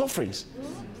about his sufferings.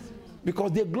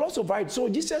 Because they gloss over it. So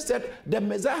Jesus said the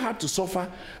Messiah had to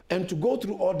suffer and to go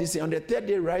through all this. And on the third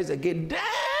day rise again. Then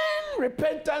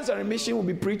repentance and remission will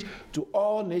be preached to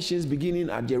all nations beginning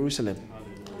at Jerusalem.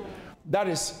 That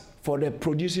is for the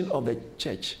producing of the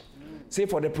church. Say,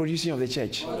 for the producing of the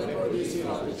church.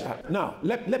 Now,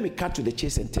 let me cut to the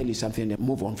chase and tell you something and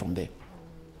move on from there.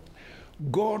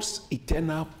 God's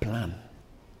eternal plan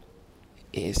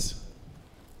is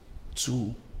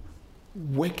to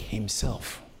work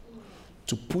himself,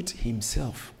 to put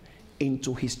himself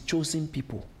into his chosen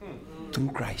people through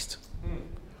Christ,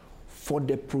 for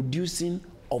the producing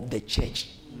of the church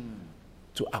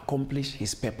to accomplish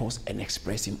his purpose and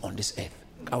express him on this earth.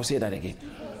 I'll say that again.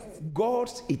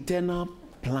 God's eternal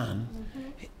plan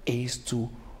is to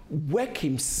work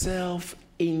himself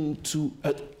into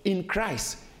in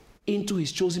Christ into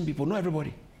his chosen people, not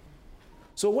everybody.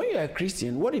 So when you're a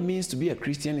Christian, what it means to be a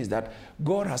Christian is that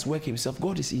God has worked himself.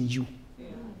 God is in you.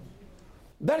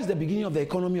 That is the beginning of the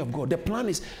economy of God. The plan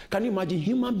is, can you imagine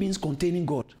human beings containing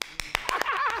God?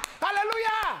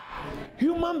 Hallelujah!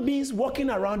 Human beings walking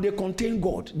around, they contain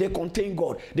God. They contain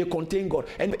God. They contain God.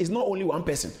 And it's not only one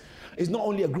person. It's not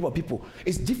only a group of people.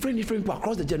 It's different people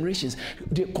across the generations.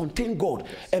 They contain God.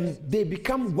 And they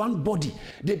become one body.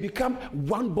 They become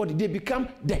one body. They become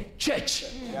the church.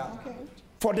 Yeah. Okay.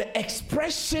 For the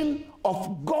expression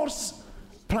of God's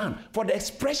plan for the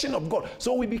expression of God.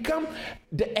 So we become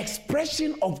the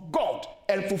expression of God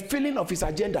and fulfilling of his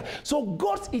agenda. So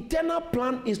God's eternal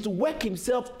plan is to work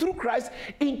himself through Christ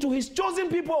into his chosen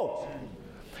people.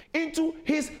 Into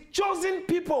his chosen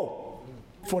people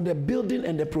for the building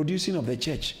and the producing of the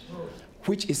church,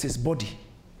 which is his body,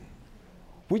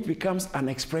 which becomes an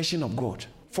expression of God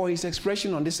for his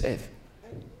expression on this earth.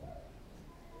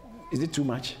 Is it too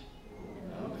much?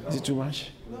 Is it too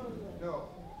much?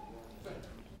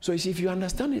 So you see, if you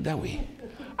understand it that way,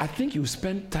 I think you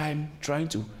spend time trying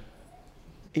to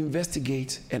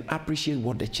investigate and appreciate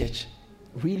what the church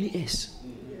really is.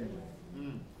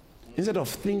 Instead of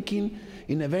thinking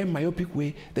in a very myopic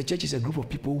way, the church is a group of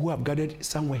people who have gathered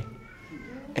somewhere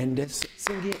and they're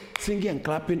singing and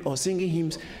clapping or singing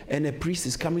hymns, and a priest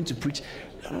is coming to preach.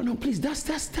 No, please,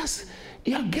 that's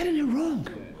you are getting it wrong.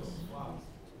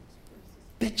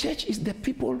 The church is the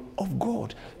people of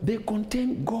God. They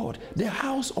contain God, the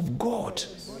house of God,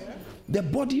 the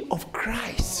body of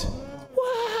Christ.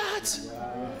 What?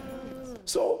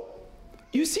 So,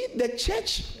 you see, the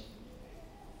church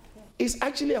is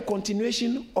actually a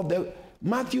continuation of the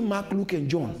Matthew, Mark, Luke, and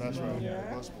John. That's right.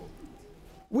 Yeah.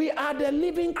 We are the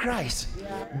living Christ.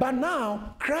 But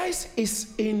now, Christ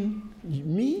is in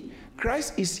me,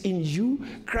 Christ is in you,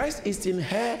 Christ is in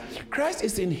her, Christ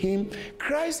is in him,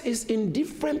 Christ is in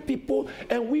different people,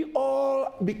 and we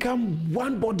all become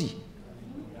one body.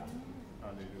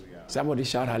 Hallelujah. Somebody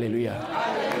shout hallelujah.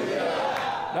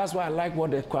 Hallelujah. That's why I like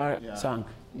what the choir sang,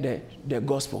 the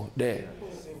gospel,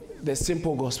 the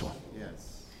simple gospel.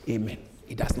 Yes. Amen.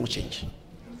 It does not change.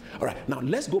 All right, now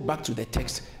let's go back to the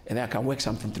text, and then I can work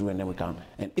something through, and then we can.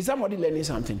 And is somebody learning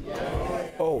something?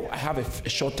 Oh, I have a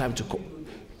short time to go.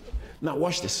 Now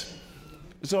watch this.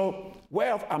 So,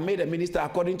 whereof I made a minister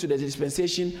according to the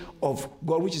dispensation of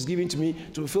God, which is given to me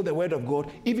to fulfill the word of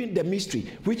God, even the mystery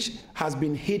which has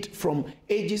been hid from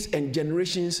ages and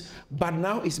generations, but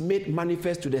now is made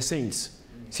manifest to the saints.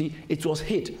 See, it was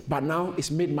hid, but now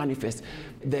it's made manifest.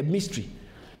 The mystery.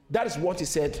 That is what he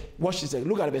said. Watch this.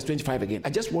 Look at verse 25 again. I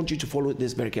just want you to follow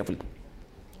this very carefully.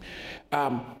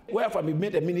 Wherefore I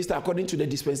made a minister according to the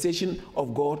dispensation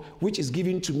of God, which is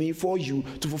given to me for you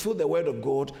to fulfill the word of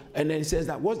God. And then it says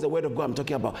that, what's the word of God I'm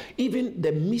talking about? Even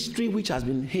the mystery which has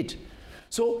been hid.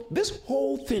 So this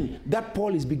whole thing that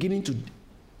Paul is beginning to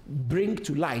bring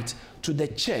to light to the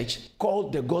church,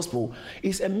 called the gospel,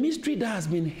 is a mystery that has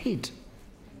been hid.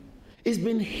 It's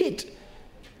been hid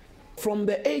from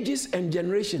the ages and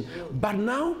generation, but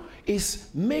now is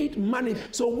made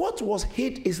manifest. So what was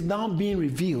hid is now being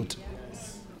revealed.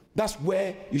 That's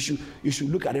where you should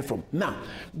look at it from. Now,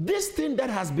 this thing that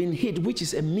has been hid, which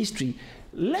is a mystery,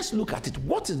 let's look at it.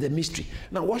 What is the mystery?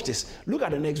 Now watch this. Look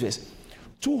at the next verse.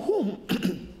 To whom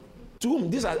to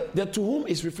whom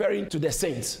is referring to the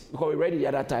saints, because we read it the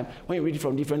other time. When you read it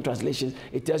from different translations,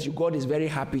 it tells you God is very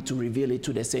happy to reveal it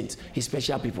to the saints, his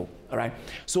special people. All right.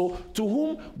 So to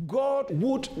whom God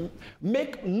would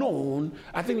make known.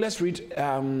 I think let's read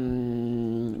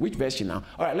which version now.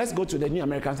 All right. Let's go to the New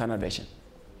American Standard Version.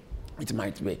 It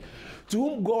might be. To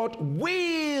whom God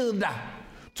willed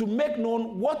to make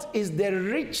known what is the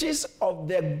riches of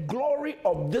the glory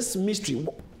of this mystery.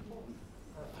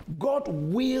 God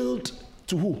willed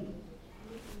to who?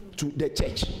 To the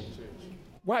church.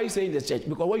 Why are you saying the church?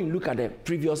 Because when you look at the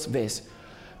previous verse,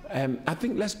 I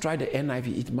think let's try the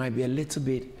NIV. It might be a little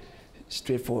bit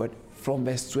straightforward from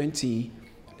verse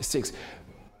 26.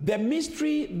 The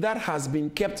mystery that has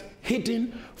been kept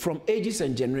hidden from ages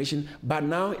and generations, but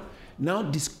now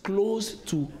disclosed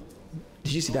to,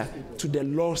 did you see that? To the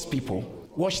lost people.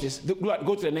 Watch this.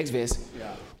 Go to the next verse.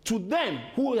 Yeah. To them,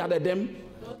 who are them?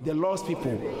 The lost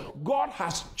people. God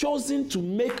has chosen to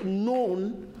make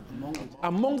known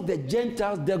among the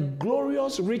Gentiles the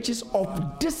glorious riches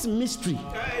of this mystery.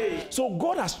 So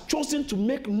God has chosen to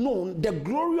make known the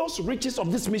glorious riches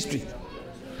of this mystery.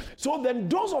 So then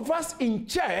those of us in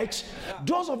church,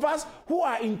 those of us who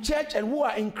are in church and who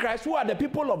are in Christ, who are the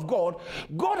people of God,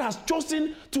 God has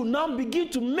chosen to now begin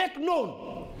to make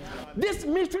known. This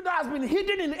mystery that has been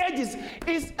hidden in ages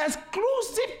is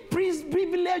exclusive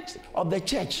privilege of the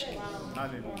church.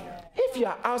 Hallelujah. If you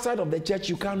are outside of the church,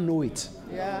 you can't know it.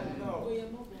 Yeah.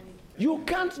 You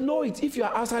can't know it if you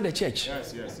are outside the church.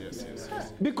 Yes.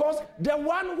 Because the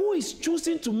one who is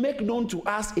choosing to make known to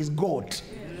us is God.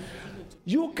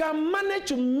 You can manage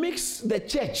to mix the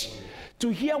church to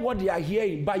hear what they are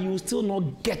hearing, but you will still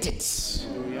not get it.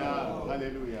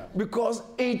 Hallelujah. Because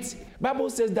Bible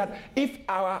says that if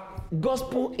our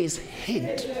gospel is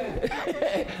hid,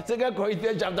 2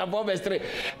 Corinthians chapter 4 verse 3,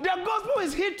 the gospel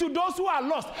is hid to those who are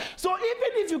lost. So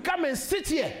even if you come and sit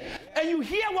here and you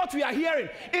hear what we are hearing,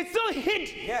 it's still hid.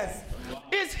 Yes.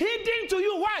 It's hidden to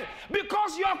you. Why?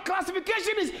 Because your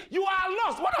classification is you are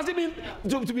lost. What does it mean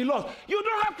to be lost? You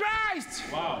don't have Christ.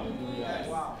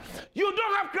 Wow. You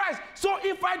don't have Christ. So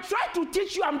if I try to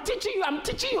teach you, I'm teaching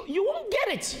you, you won't get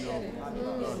it.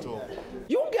 No.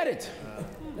 You won't get it.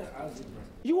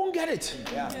 You won't get it.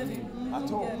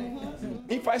 At all.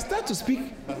 If I start to speak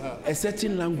a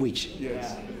certain language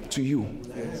to you,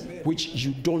 which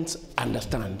you don't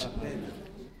understand,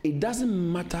 it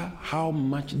doesn't matter how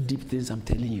much deep things I'm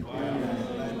telling you.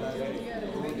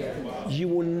 You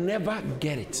will never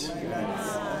get it.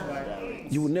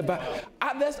 You will never.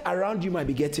 Others around you might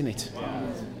be getting it,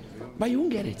 but you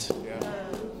won't get it.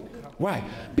 Why?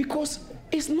 Because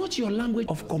it's not your language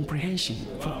of comprehension.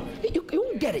 You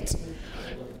won't get it.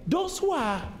 Those who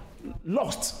are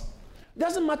lost,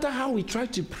 doesn't matter how we try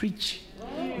to preach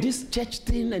this church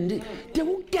thing, and they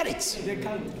won't get it.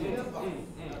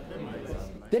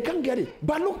 They can't get it.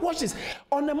 But look, watch this.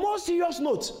 On a more serious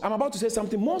note, I'm about to say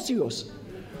something more serious.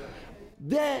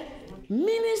 The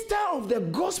minister of the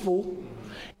gospel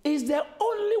is the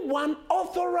only one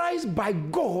authorized by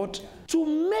God to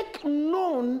make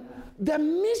known the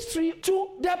mystery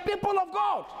to the people of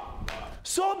God.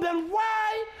 So then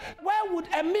why would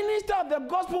a minister of the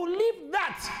gospel leave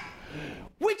that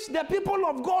which the people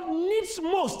of God needs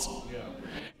most,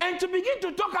 and to begin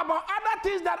to talk about other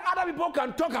things that other people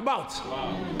can talk about?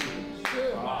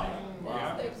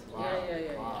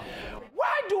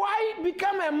 Why do I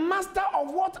become a master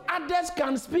of what others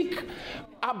can speak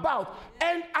about,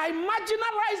 and I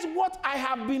marginalize what I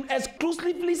have been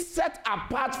exclusively set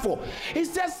apart for? It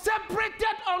says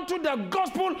separated unto the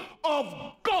gospel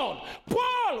of God.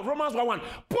 Paul, Romans 1:1.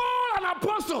 Paul, an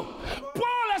apostle.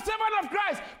 Paul, a servant of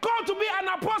Christ, called to be an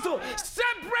apostle,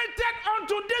 separated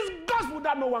unto this gospel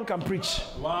that no one can preach.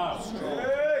 Wow.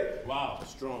 Wow.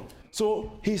 Strong.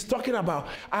 So he's talking about,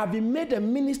 I have been made a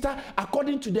minister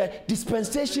according to the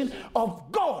dispensation of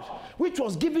God, which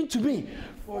was given to me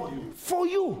for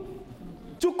you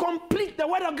to complete the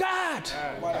word of God.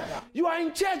 You are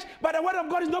in church, but the word of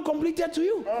God is not completed to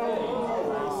you.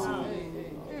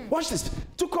 Watch this.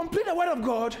 To complete the word of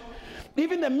God,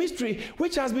 even the mystery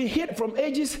which has been hid from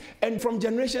ages and from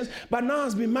generations, but now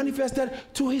has been manifested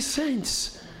to his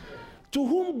saints. To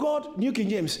whom God, New King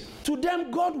James, to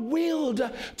them God willed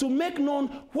to make known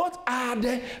what are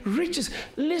the riches.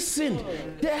 Listen,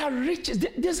 they are riches.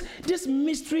 This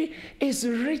mystery is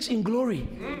rich in glory.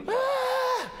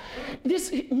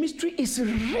 This mystery is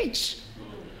rich.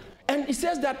 And it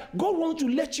says that God wants to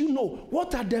let you know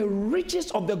what are the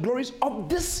riches of the glories of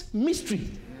this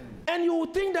mystery. And you will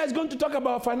think that it's going to talk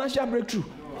about financial breakthrough.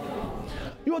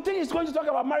 You think it's going to talk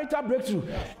about marital breakthrough.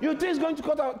 You think it's going to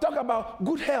talk about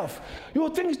good health. You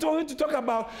think it's going to talk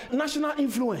about national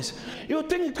influence. You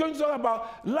think it's going to talk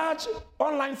about large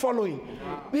online following.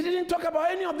 He didn't talk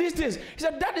about any of these things. He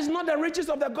said that is not the riches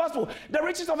of the gospel. The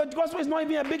riches of the gospel is not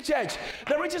even a big church.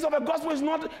 The riches of the gospel is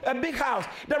not a big house.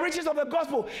 The riches of the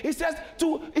gospel, he said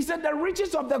the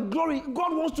riches of the glory.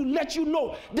 God wants to let you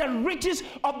know the riches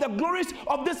of the glories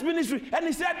of this ministry. And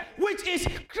he said, which is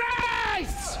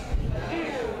Christ.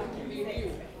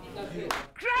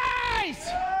 Christ!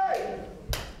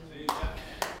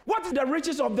 What is the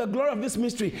riches of the glory of this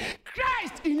mystery?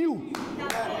 Christ in you.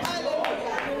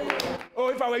 Oh,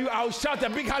 if I were you, I would shout a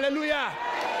big hallelujah.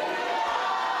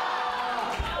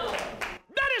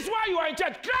 That is why you are in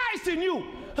church. Christ in you.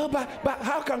 Oh, but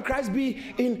how can Christ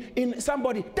be in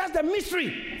somebody? That's the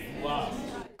mystery. Wow.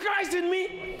 Christ in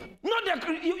me. Not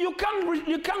that you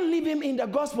can't leave him in the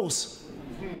Gospels.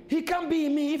 He can't be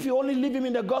in me if you only leave him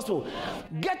in the gospel.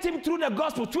 Get him through the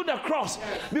gospel, through the cross.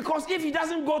 Because if he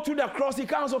doesn't go through the cross, he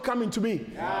can also come into me.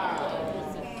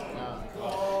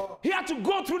 He had to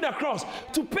go through the cross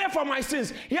to pay for my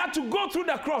sins. He had to go through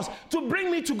the cross to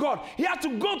bring me to God. He had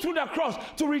to go through the cross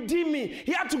to redeem me.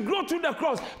 He had to go through the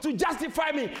cross to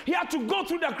justify me. He had to go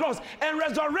through the cross and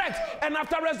resurrect. And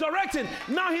after resurrecting,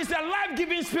 now he's a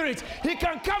life-giving spirit. He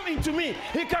can come into me.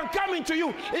 He can come into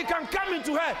you. He can come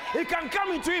into her. He can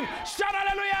come into him. Shout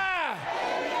hallelujah!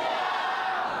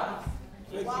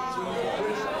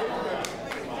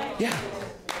 Yeah.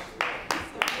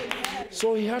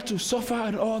 So he had to suffer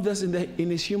and all this in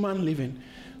his human living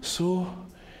so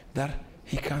that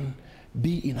he can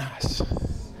be in us.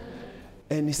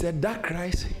 And he said that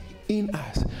Christ in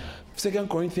us 2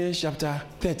 Corinthians chapter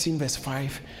 13 verse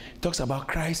 5 talks about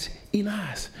Christ in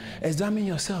us. Examine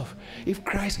yourself. If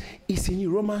Christ is in you,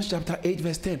 Romans chapter 8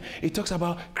 verse 10, it talks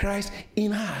about Christ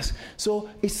in us. So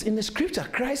it's in the scripture,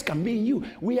 Christ can be in you.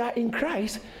 We are in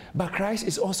Christ, but Christ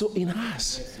is also in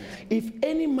us. If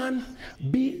any man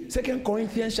be, 2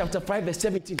 Corinthians chapter 5 verse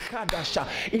 17,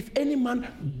 if any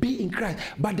man be in Christ.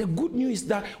 But the good news is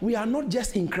that we are not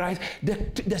just in Christ.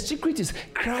 The secret is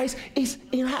Christ is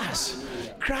in us.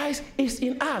 Christ is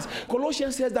in us.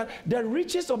 Colossians says that the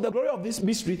riches of the glory of this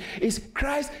mystery is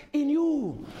Christ in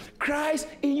you. Christ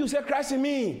in you. Say Christ in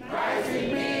me. Christ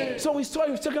in me. So we saw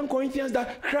in 2 Corinthians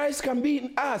that Christ can be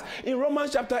in us. In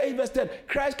Romans chapter 8 verse 10,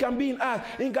 Christ can be in us.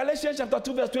 In Galatians chapter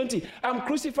 2 verse 20, I'm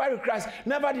crucified with Christ.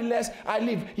 Nevertheless, I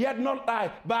live. Yet not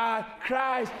I, but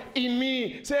Christ in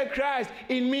me. Say Christ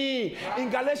in me. In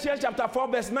Galatians chapter 4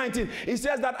 verse 19, it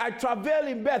says that I travail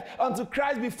in birth unto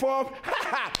Christ before.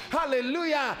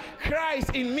 Hallelujah.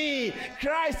 Christ in me.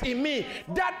 Christ in me.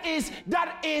 That is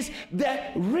the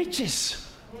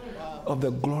riches of the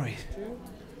glory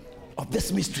of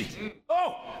this mystery.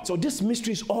 Oh, so this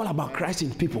mystery is all about Christ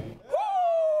in people.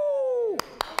 Woo!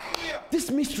 This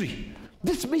mystery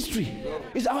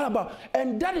is all about,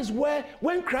 and that is where,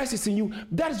 when Christ is in you,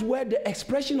 that is where the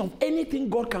expression of anything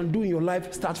God can do in your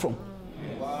life starts from.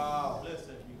 Wow.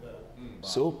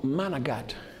 So, man of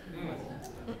God,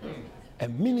 a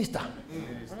minister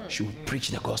should preach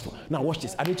the gospel. Now watch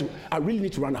this. I really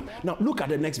need to run up. Now look at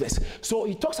the next verse. So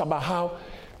he talks about how,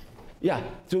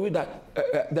 through that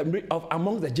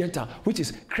among the Gentiles, which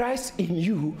is Christ in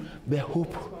you, the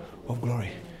hope of glory.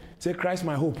 Say Christ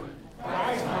my hope.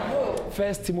 Christ my hope.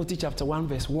 1 Timothy chapter 1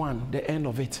 verse 1, the end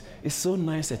of it. It's so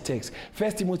nice a text.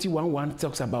 1 Timothy 1:1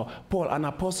 talks about Paul, an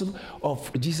apostle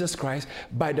of Jesus Christ,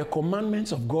 by the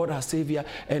commandments of God our Savior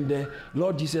and the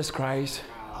Lord Jesus Christ.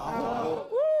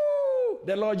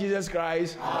 The Lord Jesus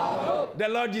Christ. The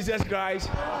Lord Jesus Christ.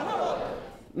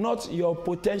 Not your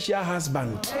potential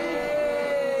husband.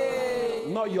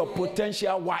 Not your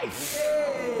potential wife.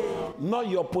 Not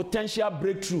your potential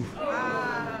breakthrough.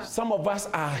 Some of us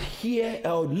are here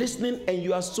listening, and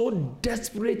you are so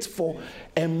desperate for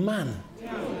a man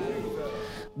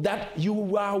that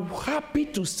you are happy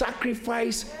to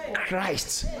sacrifice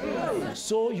Christ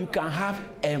so you can have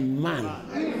a man.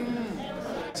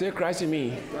 Say Christ in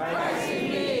me. Christ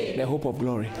in me. The hope of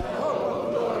glory. The hope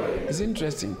of glory. It's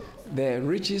interesting. The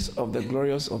riches of the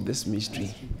glorious of this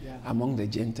mystery among the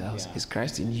Gentiles is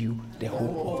Christ in you, the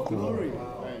hope of glory.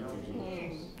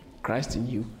 Christ in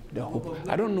you, the hope.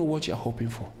 I don't know what you're hoping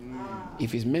for.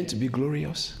 If it's meant to be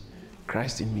glorious,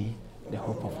 Christ in me, the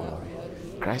hope of glory.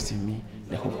 Christ in me,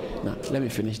 the hope. Now, let me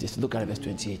finish this. Look at verse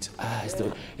 28.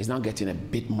 It's now getting a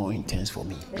bit more intense for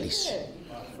me, please.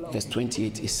 Verse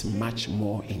 28 is much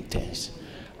more intense.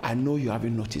 I know you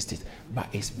haven't noticed it, but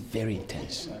it's very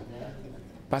intense.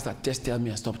 Pastor, just tell me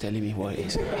and stop telling me what it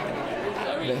is.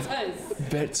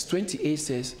 Verse 28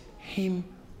 says, him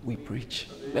we preach.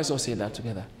 Let's all say that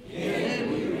together.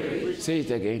 Him we preach. Say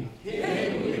it again.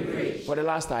 Him we preach. For the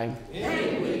last time.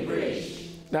 Him we preach.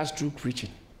 That's true preaching.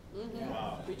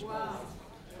 Wow.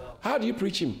 How do you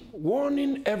preach him?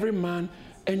 Warning every man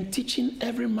and teaching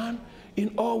every man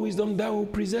in all wisdom that will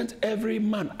present every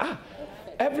man.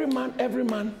 Every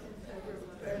man.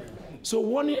 So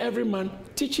warning every man,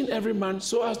 teaching every man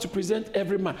so as to present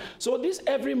every man. So this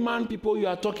every man people you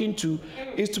are talking to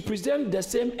is to present the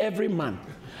same every man.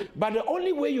 But the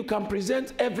only way you can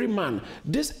present every man,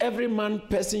 this every man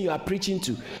person you are preaching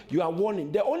to, you are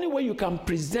warning, the only way you can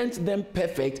present them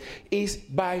perfect is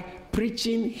by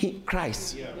preaching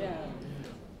Christ.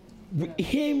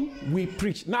 Him we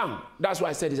preach. Now, that's why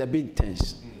I said it's a bit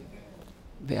intense.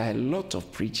 There are a lot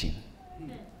of preaching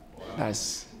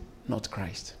that's not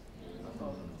Christ.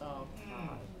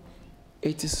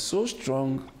 It is so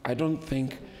strong, I don't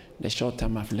think the short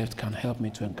time I've left can help me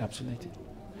to encapsulate it.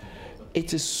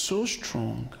 It is so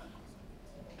strong.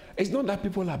 It's not that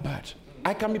people are bad.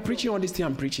 I can be preaching all this thing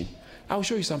I'm preaching. I'll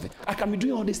show you something. I can be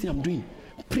doing all this thing I'm doing,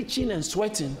 preaching and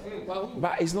sweating,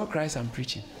 but it's not Christ I'm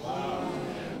preaching.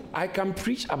 I can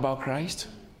preach about Christ.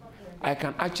 I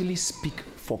can actually speak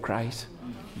for Christ,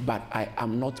 but I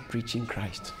am not preaching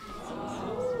Christ.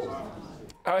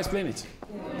 I'll explain it.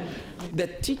 The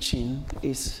teaching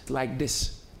is like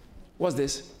this. What's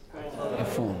this? A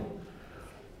phone.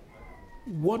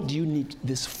 What do you need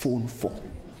this phone for?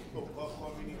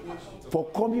 For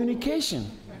communication.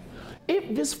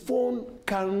 If this phone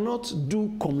cannot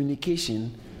do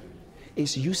communication,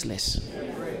 it's useless.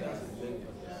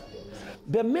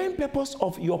 The main purpose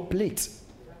of your plate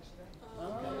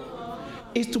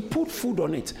is to put food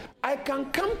on it. I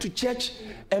can come to church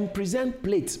and present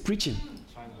plates preaching,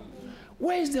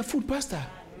 Where is the food, Pastor?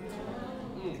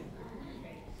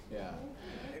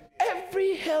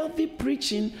 Every healthy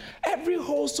preaching, every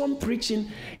wholesome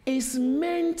preaching is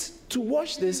meant to,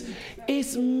 watch this,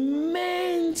 is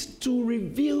meant to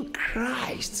reveal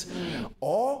Christ.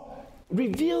 Or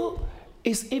reveal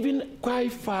is even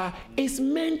quite far, it's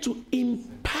meant to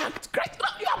impact Christ. No,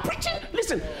 you are preaching,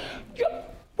 listen,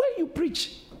 when you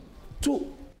preach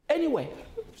to anywhere,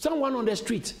 someone on the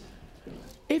street,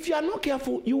 if you are not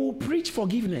careful, you will preach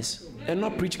forgiveness and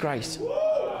not preach Christ.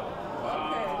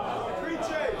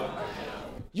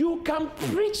 You can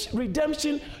preach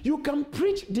redemption, you can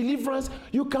preach deliverance,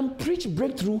 you can preach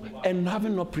breakthrough and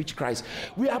having not preached Christ.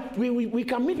 We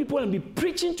can meet people and be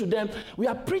preaching to them. We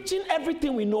are preaching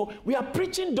everything we know. We are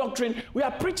preaching doctrine. We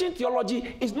are preaching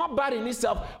theology. It's not bad in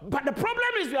itself. But the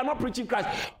problem is we are not preaching Christ.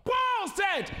 Paul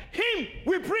said, him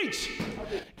we preach.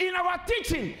 In our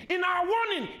teaching, in our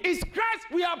warning, is Christ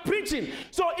we are preaching.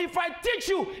 So if I teach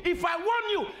you, if I warn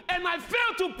you, and I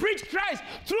fail to preach Christ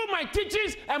through my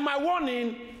teachings and my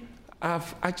warning,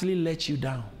 I've actually let you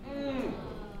down.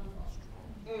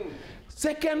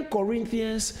 2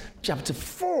 Corinthians chapter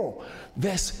 4,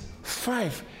 verse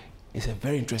 5 is a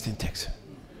very interesting text.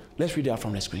 Let's read it out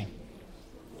from the screen.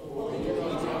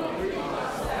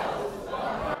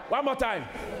 One more time.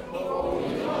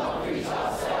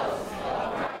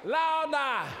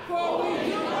 Louder. For we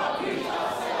do not preach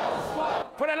ourselves.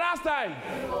 For the last time.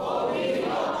 For we do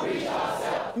not preach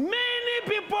ourselves. Many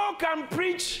people can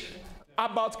preach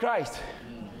about Christ.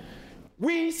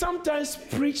 We sometimes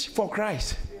preach for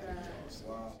Christ.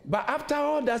 But after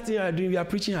all that thing we are doing, we are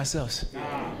preaching ourselves.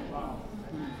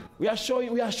 We are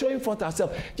showing forth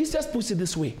ourselves. Jesus puts it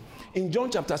this way. In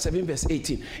John chapter 7, verse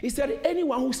 18. He said,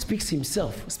 anyone who speaks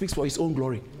himself speaks for his own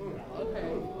glory.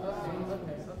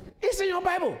 It's in your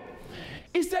Bible.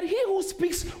 It said, he who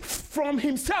speaks from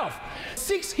himself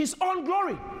seeks his own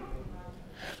glory.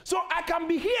 So I can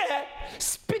be here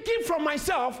speaking from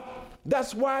myself.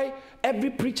 That's why every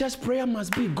preacher's prayer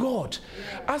must be, God,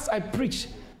 as I preach,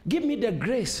 give me the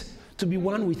grace to be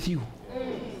one with you.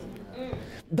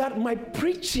 That my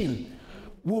preaching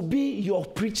will be your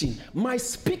preaching. My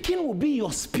speaking will be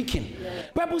your speaking.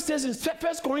 Bible says in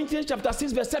 1 Corinthians chapter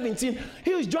 6 verse 17,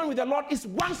 he who is joined with the Lord is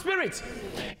one spirit.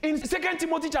 In 2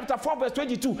 Timothy chapter 4 verse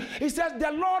 22, it says,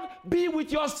 the Lord be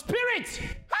with your spirit.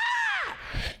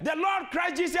 The Lord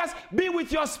Christ Jesus be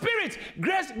with your spirit.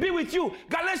 Grace be with you.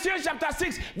 Galatians chapter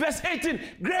 6 verse 18,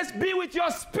 grace be with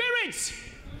your spirit.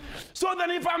 So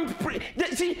then if I'm,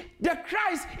 the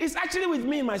Christ is actually with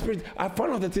me in my spirit.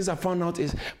 One of the things I found out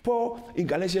is Paul in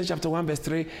Galatians chapter 1 verse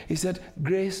 3, he said,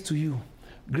 grace to you,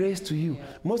 grace to you.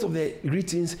 Most of the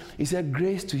greetings, he said,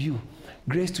 grace to you,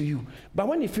 grace to you. But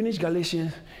when he finished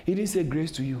Galatians, he didn't say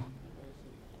grace to you.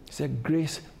 He said,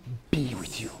 grace be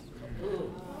with you.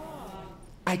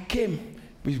 I came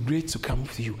with grace to come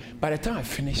with you. By the time I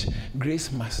finish,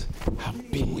 grace must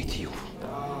have been with you.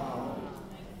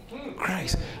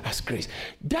 Christ as grace.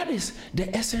 That is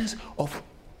the essence of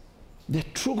the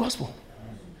true gospel.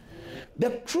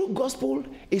 The true gospel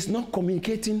is not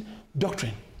communicating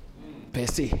doctrine per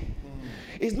se.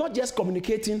 It's not just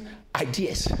communicating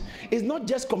ideas. It's not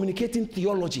just communicating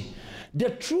theology.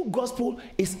 The true gospel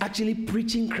is actually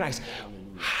preaching Christ.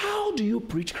 How do you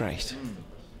preach Christ?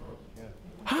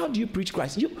 How do you preach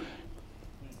Christ? You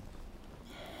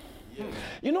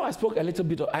know, I spoke a little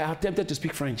bit, I attempted to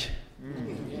speak French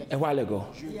a while ago.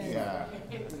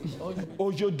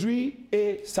 Aujourd'hui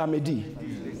et samedi.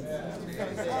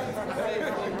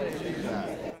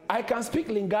 I can speak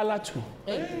Lingala too.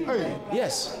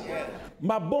 Yes.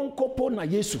 Mabonkopo na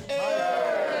Yesu.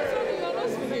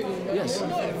 Yes.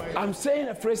 I'm saying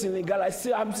a phrase in Lingala.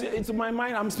 It's my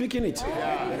mind, I'm speaking it.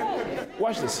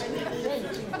 Watch this.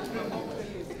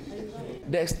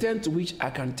 The extent to which I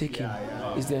can take you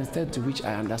is the extent to which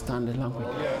I understand the language.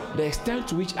 The extent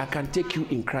to which I can take you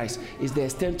in Christ is the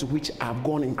extent to which I've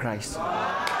gone in Christ.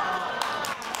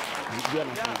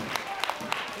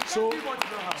 So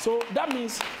that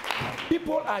means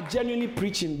people are genuinely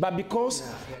preaching, but because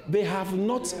they have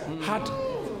not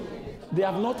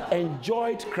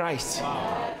enjoyed Christ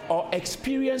or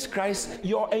experienced Christ,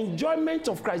 your enjoyment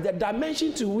of Christ, the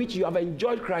dimension to which you have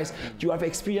enjoyed Christ, you have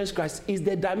experienced Christ, is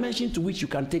the dimension to which you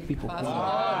can take people.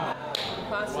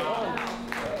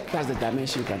 That's the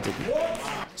dimension you can take people.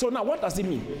 So now what does it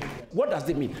mean? What does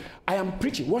it mean? I am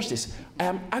preaching. Watch this. I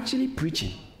am actually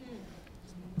preaching.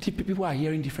 People are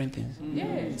hearing different things.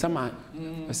 Yes. Some are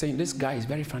saying, this guy is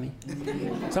very funny.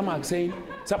 Some are saying,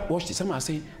 watch this. Some are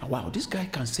saying, wow, this guy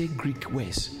can say Greek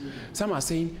words. Some are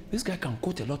saying, this guy can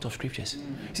quote a lot of scriptures.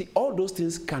 See, all those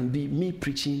things can be me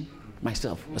preaching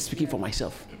myself, or speaking for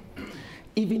myself.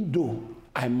 even though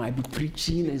I might be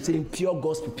preaching and saying pure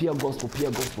gospel, pure gospel,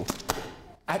 pure gospel,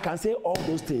 I can say all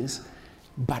those things,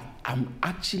 but I'm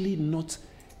actually not,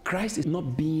 Christ is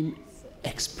not being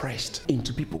expressed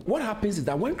into people. What happens is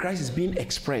that when Christ is being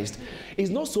expressed, it's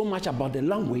not so much about the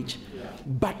language,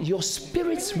 but your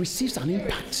spirit receives an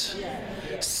impact.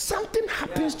 Something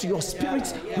happens to your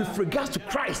spirit with regards to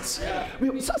Christ.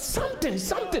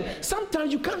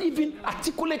 Sometimes you can't even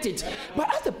articulate it.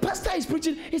 But as the pastor is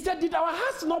preaching, he said, did our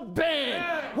hearts not burn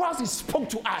whilst he spoke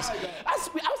to us?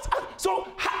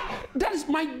 That is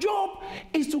my job,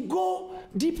 is to go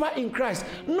deeper in Christ.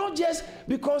 Not just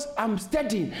because I'm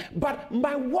studying, but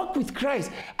my work with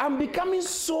Christ. I'm becoming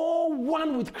so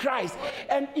one with Christ.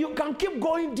 And you can keep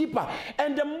going deeper.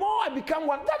 And the more I become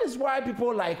one, that is why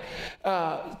people like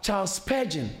Charles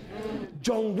Spurgeon,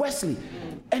 John Wesley,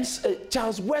 and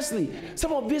Charles Wesley,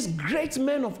 some of these great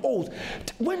men of old,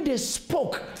 when they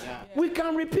spoke, we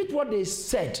can repeat what they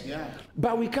said,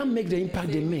 but we can't make the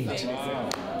impact they made.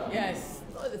 Yes,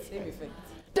 not the same effect.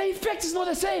 The effect is not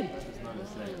the same.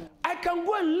 I can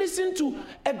go and listen to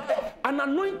an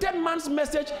anointed man's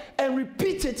message and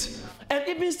repeat it and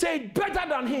even say it better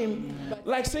than him,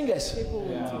 like singers.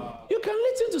 You can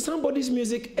listen to somebody's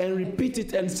music and repeat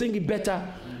it and sing it better,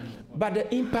 but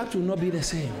the impact will not be the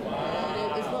same.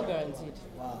 It's not guaranteed.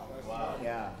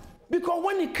 Because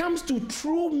when it comes to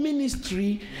true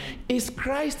ministry, is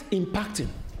Christ impacting?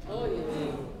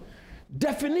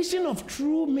 Definition of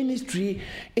true ministry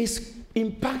is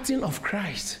impacting of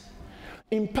Christ.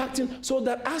 Impacting, so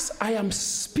that as I am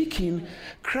speaking,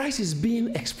 Christ is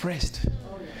being expressed.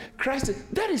 Christ,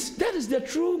 that is the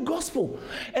true gospel.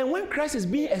 And when Christ is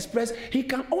being expressed, he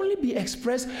can only be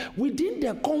expressed within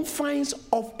the confines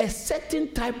of a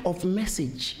certain type of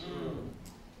message.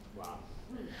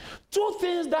 Two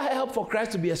things that help for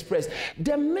Christ to be expressed.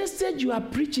 The message you are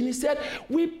preaching, he said,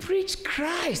 we preach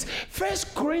Christ. 1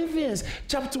 Corinthians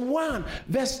chapter 1,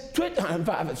 verse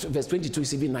 22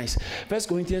 is even nice. 1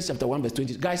 Corinthians chapter 1, verse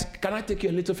 20. Guys, can I take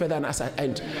you a little further and as I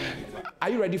end? Are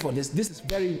you ready for this? This is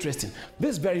very interesting.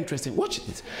 This is very interesting. Watch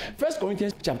this. 1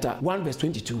 Corinthians chapter 1, verse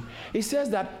 22. It says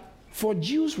that for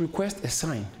Jews request a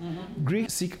sign,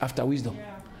 Greeks seek after wisdom.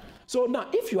 So now,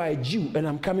 if you are a Jew and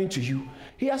I'm coming to you,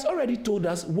 he has already told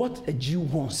us what a Jew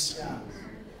wants.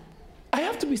 I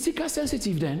have to be seeker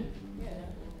sensitive then.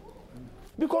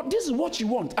 Because this is what you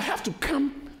want. I have to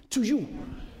come to you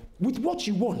with what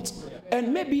you want.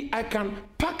 And maybe I can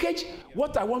package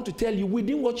what I want to tell you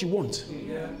within what you want.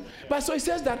 But so it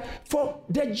says that for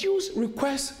the Jews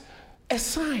request a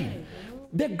sign.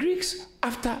 The Greeks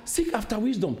seek after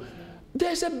wisdom.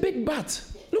 There's a big but.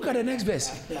 Look at the next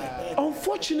verse.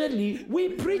 Unfortunately, we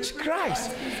preach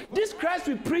Christ. This Christ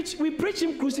we preach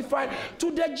him crucified.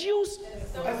 To the Jews,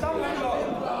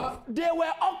 they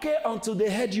were okay until they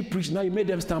heard you preach. Now you made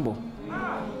them stumble.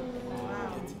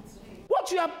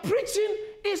 What you are preaching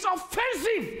is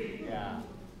offensive.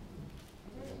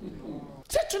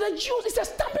 Say to the Jews, it's a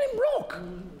stumbling block.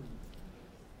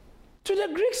 To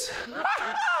the Greeks,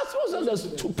 so a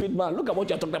stupid man. Look at what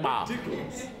you're talking about.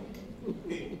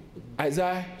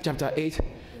 Isaiah chapter 8,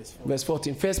 verse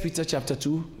 14. 1 Peter chapter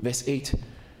 2, verse 8.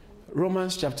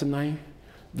 Romans chapter 9,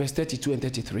 verse 32 and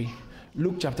 33.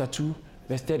 Luke chapter 2,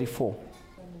 verse 34.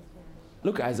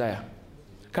 Look at Isaiah.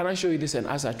 Can I show you this and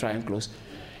as I try and close?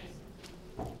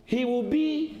 He will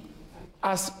be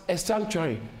as a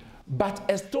sanctuary, but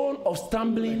a stone of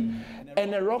stumbling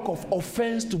and a rock of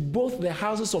offense to both the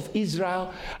houses of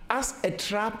Israel, as a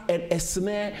trap and a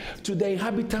snare to the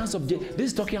inhabitants of Jacob. This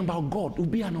is talking about God. It will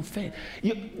be an offense.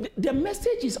 The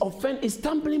message is offense, is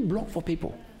stumbling block for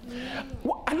people.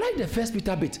 Well, I like the First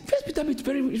Peter bit. First Peter bit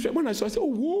very. When I saw, I said, "Oh,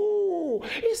 whoa!"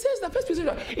 It says that First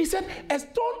Peter. It said a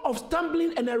stone of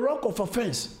stumbling and a rock of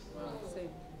offense.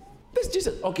 This is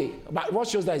Jesus. Okay, but what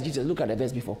shows that is Jesus? Look at the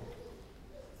verse before.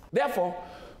 Therefore,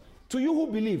 to you who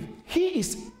believe, he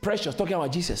is precious. Talking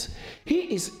about Jesus.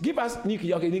 He is, give us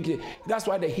Nikki. Okay, Nikki. That's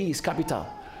why the he is capital.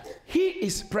 He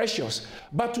is precious.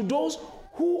 But to those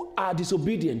who are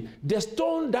disobedient, the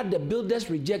stone that the builders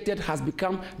rejected has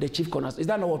become the chief cornerstone. Is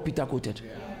that not what Peter quoted?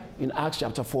 In Acts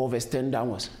chapter 4, verse 10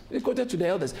 downwards. He quoted to the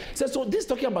elders. So this is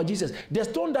talking about Jesus. The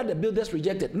stone that the builders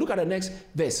rejected. Look at the next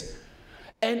verse.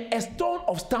 And a stone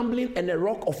of stumbling and a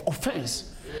rock of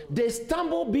offense. They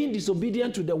stumble being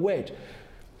disobedient to the word,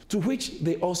 to which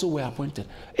they also were appointed.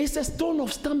 It's a stone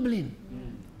of stumbling.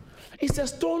 It's a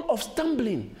stone of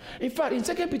stumbling. In fact, in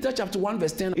 2 Peter chapter 1,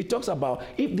 verse 10, it talks about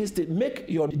if this thing, make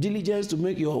your diligence to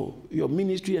make your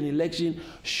ministry and election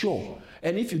sure.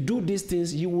 And if you do these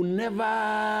things, you will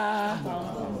never.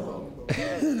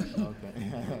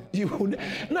 You will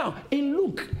Now, in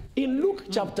Luke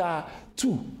chapter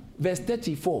 2, verse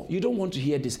 34. You don't want to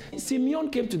hear this. Simeon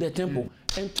came to the temple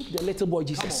and took the little boy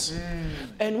Jesus.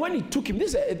 And when he took him,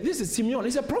 this is Simeon,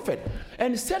 he's a prophet,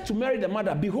 and said to Mary the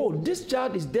mother, behold, this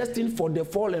child is destined for the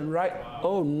fall and rise.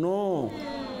 Oh no.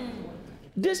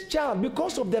 This child,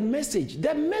 because of the message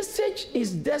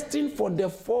is destined for the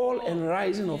fall and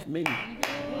rising of many.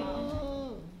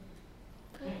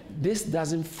 This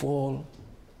doesn't fall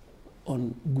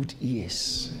on good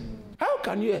ears. How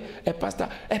can you, a pastor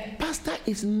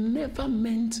is never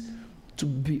meant to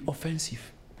be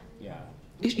offensive. Yeah.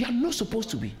 You are not supposed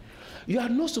to be. You are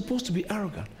not supposed to be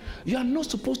arrogant. You are not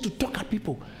supposed to talk at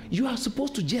people. You are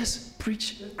supposed to just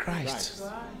preach Christ.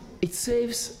 It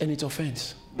saves and it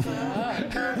offends.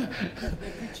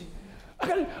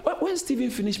 When Stephen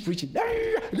finished preaching,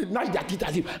 they gnashed their teeth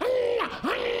at him.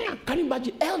 Can you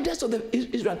imagine? Elders of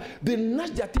Israel, they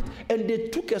gnashed their teeth and they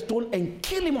took a stone and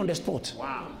killed him on the spot.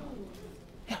 Wow.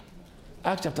 Yeah.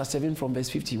 Acts chapter 7 from verse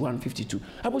 51, 52.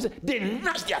 I was saying, they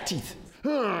gnashed their teeth.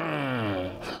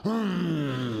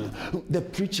 The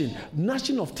preaching,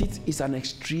 gnashing of teeth is an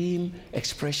extreme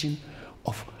expression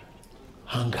of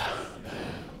hunger.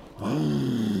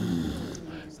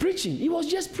 Preaching, he was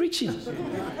just preaching.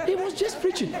 He was just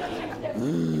preaching.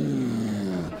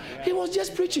 He was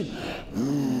just preaching.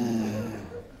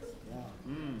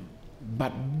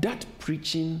 But that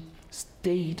preaching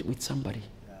stayed with somebody.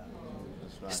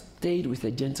 Stayed with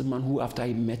a gentleman who, after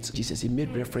he met Jesus, he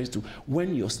made reference to,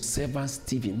 when your servant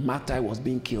Stephen, Martyr, was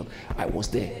being killed, I was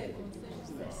there.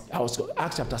 I was,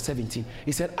 Acts chapter 17.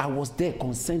 He said, I was there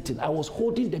consenting. I was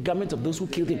holding the garment of those who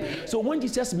killed him. So when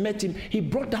Jesus met him, he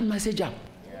brought that message up.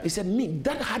 He said,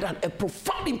 that had a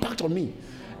profound impact on me.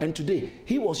 And today,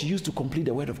 he was used to complete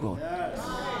the word of God.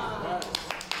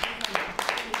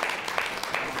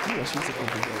 He was used to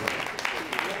complete the word.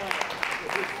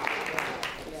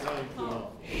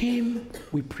 Him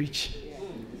we preach.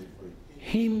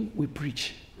 Him we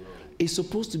preach. It's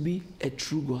supposed to be a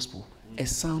true gospel, a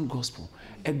sound gospel,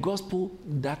 a gospel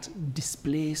that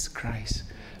displays Christ,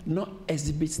 not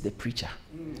exhibits the preacher.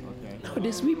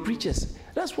 Nowadays, we preachers,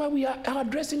 that's why our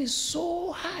dressing is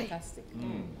so high.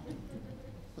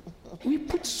 We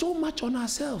put so much on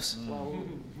ourselves.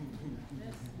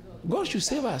 God should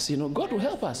save us, God will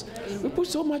help us. We put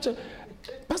so much.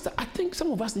 Pastor, I think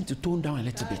some of us need to tone down a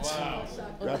little bit. Wow.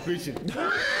 You are preaching.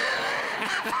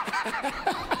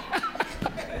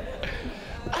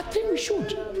 I think we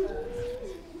should.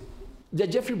 The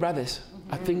Jeffrey brothers,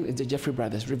 I think it's the Jeffrey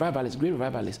brothers, revivalists, great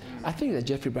revivalists. I think the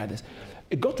Jeffrey brothers.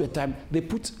 It got to a time they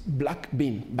put black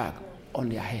bean bag on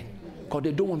their head because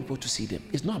they don't want people to see them.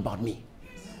 It's not about me.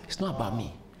 It's not about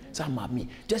me. It's not about me.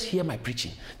 Just hear my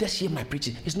preaching. Just hear my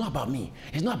preaching. It's not about me.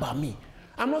 It's not about me.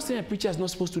 I'm not saying a preacher is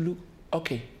not supposed to look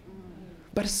okay.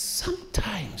 But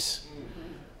sometimes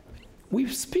we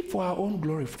speak for our own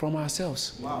glory from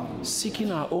ourselves,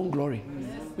 seeking our own glory.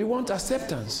 We want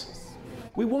acceptance.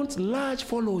 We want large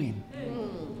following.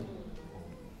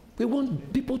 We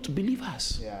want people to believe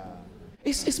us. Yeah.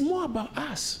 It's more about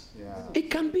us. Yeah. It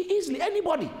can be easily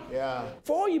anybody. Yeah.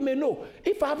 For all you may know,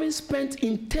 if I haven't spent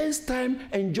intense time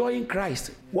enjoying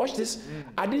Christ, watch this.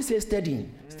 I didn't say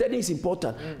studying. Studying is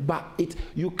important, but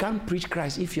you can't preach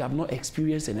Christ if you have not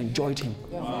experienced and enjoyed Him.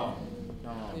 Wow.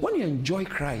 When you enjoy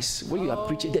Christ, when you are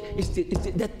preaching,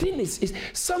 the thing is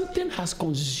something has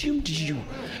consumed you.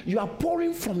 You are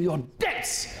pouring from your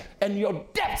depths, and your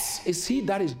depths is He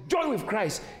that is joined with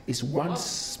Christ, is one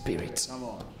spirit. Come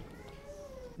on.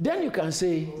 Then you can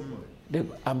say,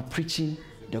 I'm preaching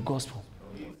the gospel.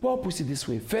 Paul puts it this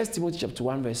way, 1 Timothy chapter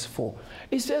 1, verse 4.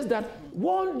 It says that,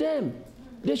 warn them,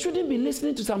 they shouldn't be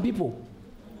listening to some people.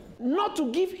 Not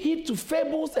to give heed to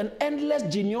fables and endless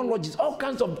genealogies, all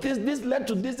kinds of things. This led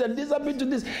to this and this happened to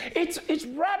this. It's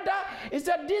rather, it's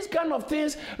that these kind of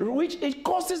things which it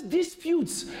causes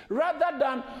disputes rather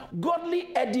than godly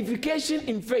edification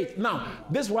in faith. Now,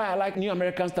 this is why I like New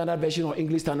American Standard Version or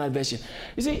English Standard Version.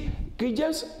 You see, King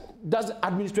James does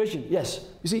administration, yes.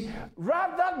 You see,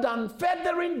 rather than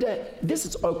furthering this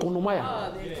is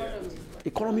economia,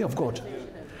 economy of God.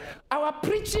 Our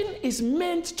preaching is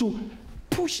meant to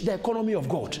push the economy of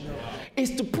God.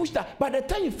 Is to push that. By the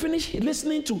time you finish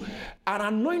listening to an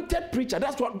anointed preacher,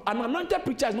 that's what an anointed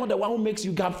preacher is, not the one who makes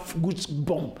you have good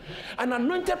bomb. An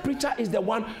anointed preacher is the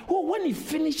one who, when he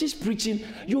finishes preaching,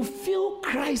 you feel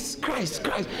Christ has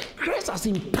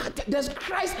imparted. There's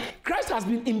Christ has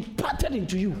been imparted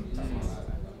into you.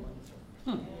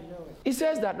 It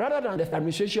says that rather than the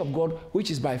administration of God,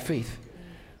 which is by faith,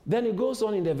 Then it goes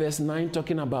on in the verse 9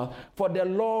 talking about, for the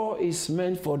law is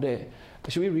meant for the,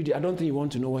 should we read it? I don't think you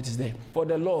want to know what is there. For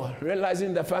the law,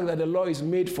 realizing the fact that the law is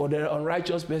made for the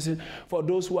unrighteous person, for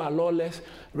those who are lawless,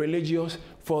 religious,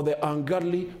 for the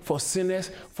ungodly, for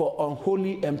sinners, for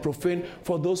unholy and profane,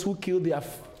 for those who kill their,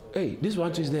 hey, this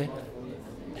one is there.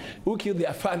 Who kill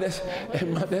their fathers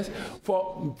and mothers,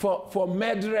 for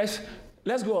murderers.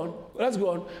 Let's go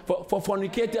on. For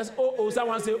fornicators.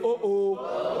 Someone say,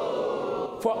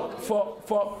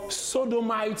 For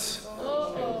sodomites.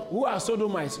 Who are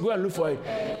sodomites? Go and look for it.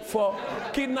 For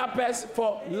kidnappers,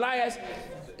 for liars.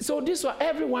 So this one,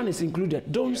 everyone is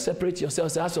included. Don't separate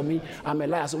yourself. Say, as for me, I'm a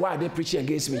liar. So why are they preaching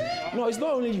against me? No, it's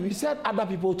not only you. He said other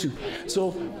people too.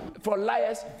 So for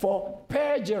liars, for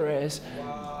perjurers,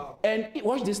 and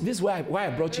watch this. This is why I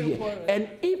brought you here. And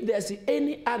if there's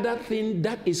any other thing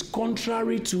that is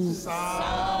contrary to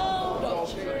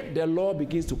the law,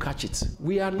 begins to catch it.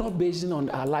 We are not basing on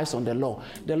our lives on the law.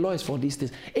 The law is for these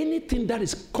things. Anything that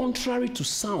is contrary to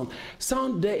sound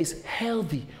there is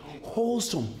healthy,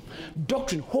 wholesome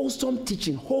doctrine, wholesome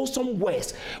teaching, wholesome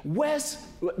words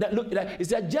that look,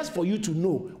 it's just for you to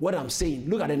know what I'm saying.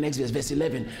 Look at the next verse, verse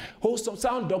 11. Wholesome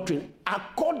sound doctrine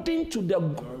according to the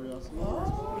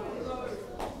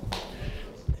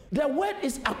word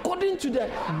is according to the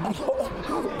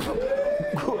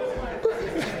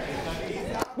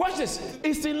watch this.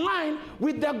 It's in line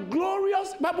with the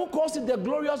glorious, Bible calls it the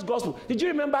glorious gospel. Did you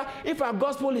remember? If our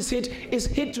gospel is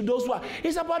hid to those who are.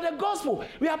 It's about the gospel.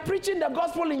 We are preaching the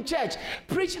gospel in church.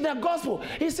 Preach the gospel.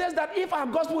 He says that if our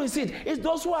gospel is hid, it's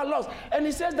those who are lost. And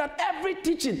he says that every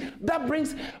teaching that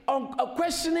brings a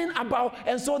questioning about,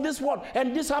 and so this what,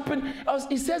 and this happened,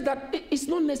 he says that it's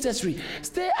not necessary.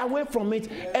 Stay away from it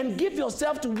and give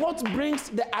yourself to what brings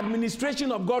the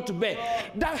administration of God to bear.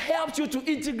 That helps you to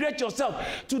integrate yourself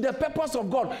to the purpose of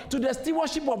God, to the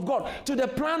stewardship of God, to the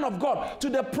plan of God, to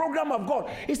the program of God.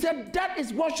 He said that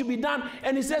is what should be done.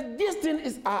 And he said this thing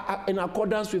is in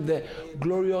accordance with the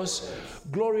glorious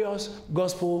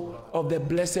gospel of the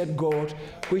blessed God,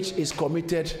 which is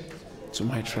committed to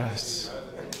my trust.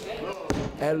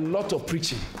 A lot of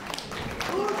preaching.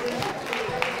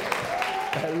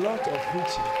 A lot of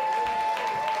preaching.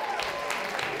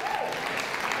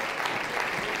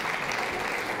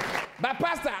 But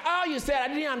Pastor, all you said, I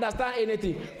didn't understand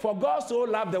anything. For God so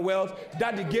loved the world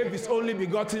that he gave his only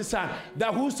begotten Son,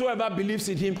 that whosoever believes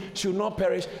in him should not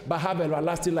perish but have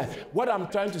everlasting life. What I'm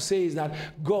trying to say is that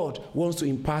God wants to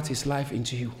impart his life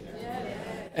into you.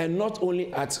 And not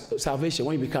only at salvation,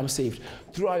 when you become saved,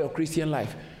 throughout your Christian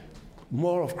life.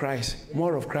 More of Christ,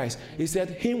 more of Christ. He said,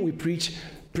 him we preach,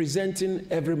 presenting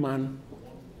every man.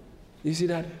 You see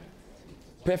that?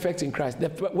 Perfect in Christ. The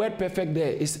word perfect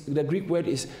there is, the Greek word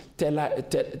is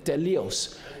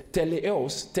teleos.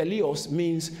 Teleos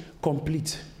means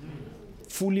complete,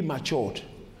 fully matured.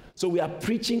 So we are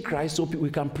preaching Christ so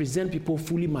we can present people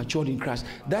fully matured in Christ.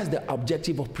 That's the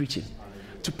objective of preaching.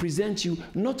 To present you,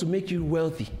 not to make you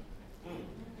wealthy,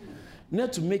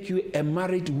 not to make you a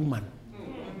married woman.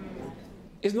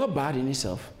 It's not bad in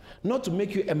itself. Not to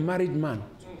make you a married man,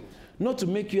 not to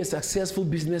make you a successful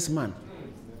businessman.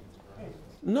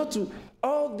 Not to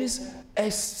all this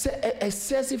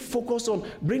excessive focus on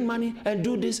bring money and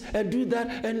do this and do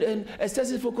that and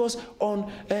excessive focus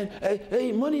on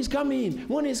hey, money is coming.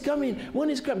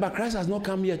 But Christ has not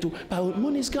come here too. But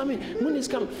money is coming.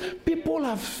 People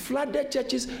have flooded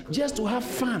churches just to have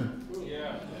fun.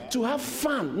 To have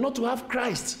fun, not to have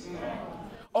Christ.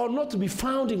 Or not to be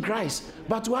found in Christ,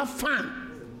 but to have fun.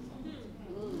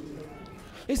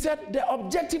 He said the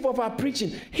objective of our preaching,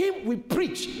 him we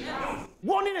preach,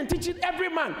 warning and teaching every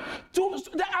man.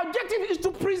 The objective is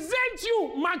to present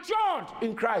you matured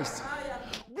in Christ,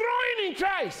 growing in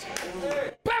Christ,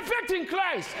 perfect in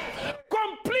Christ,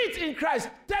 complete in Christ.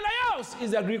 Teleos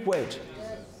is the Greek word.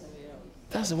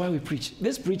 That's why we preach.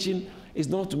 This preaching is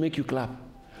not to make you clap.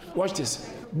 Watch this.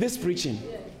 This preaching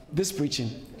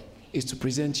is to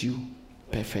present you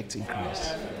perfect in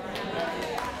Christ.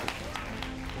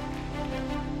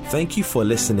 Thank you for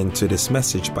listening to this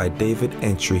message by David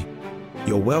Antwi.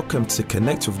 You're welcome to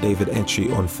connect with David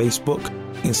Antwi on Facebook,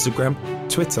 Instagram,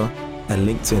 Twitter, and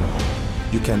LinkedIn.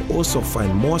 You can also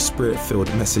find more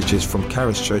spirit-filled messages from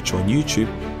Charis Church on YouTube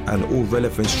and all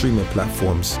relevant streaming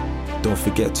platforms. Don't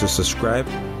forget to subscribe,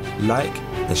 like,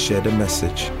 and share the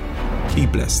message. Be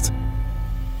blessed.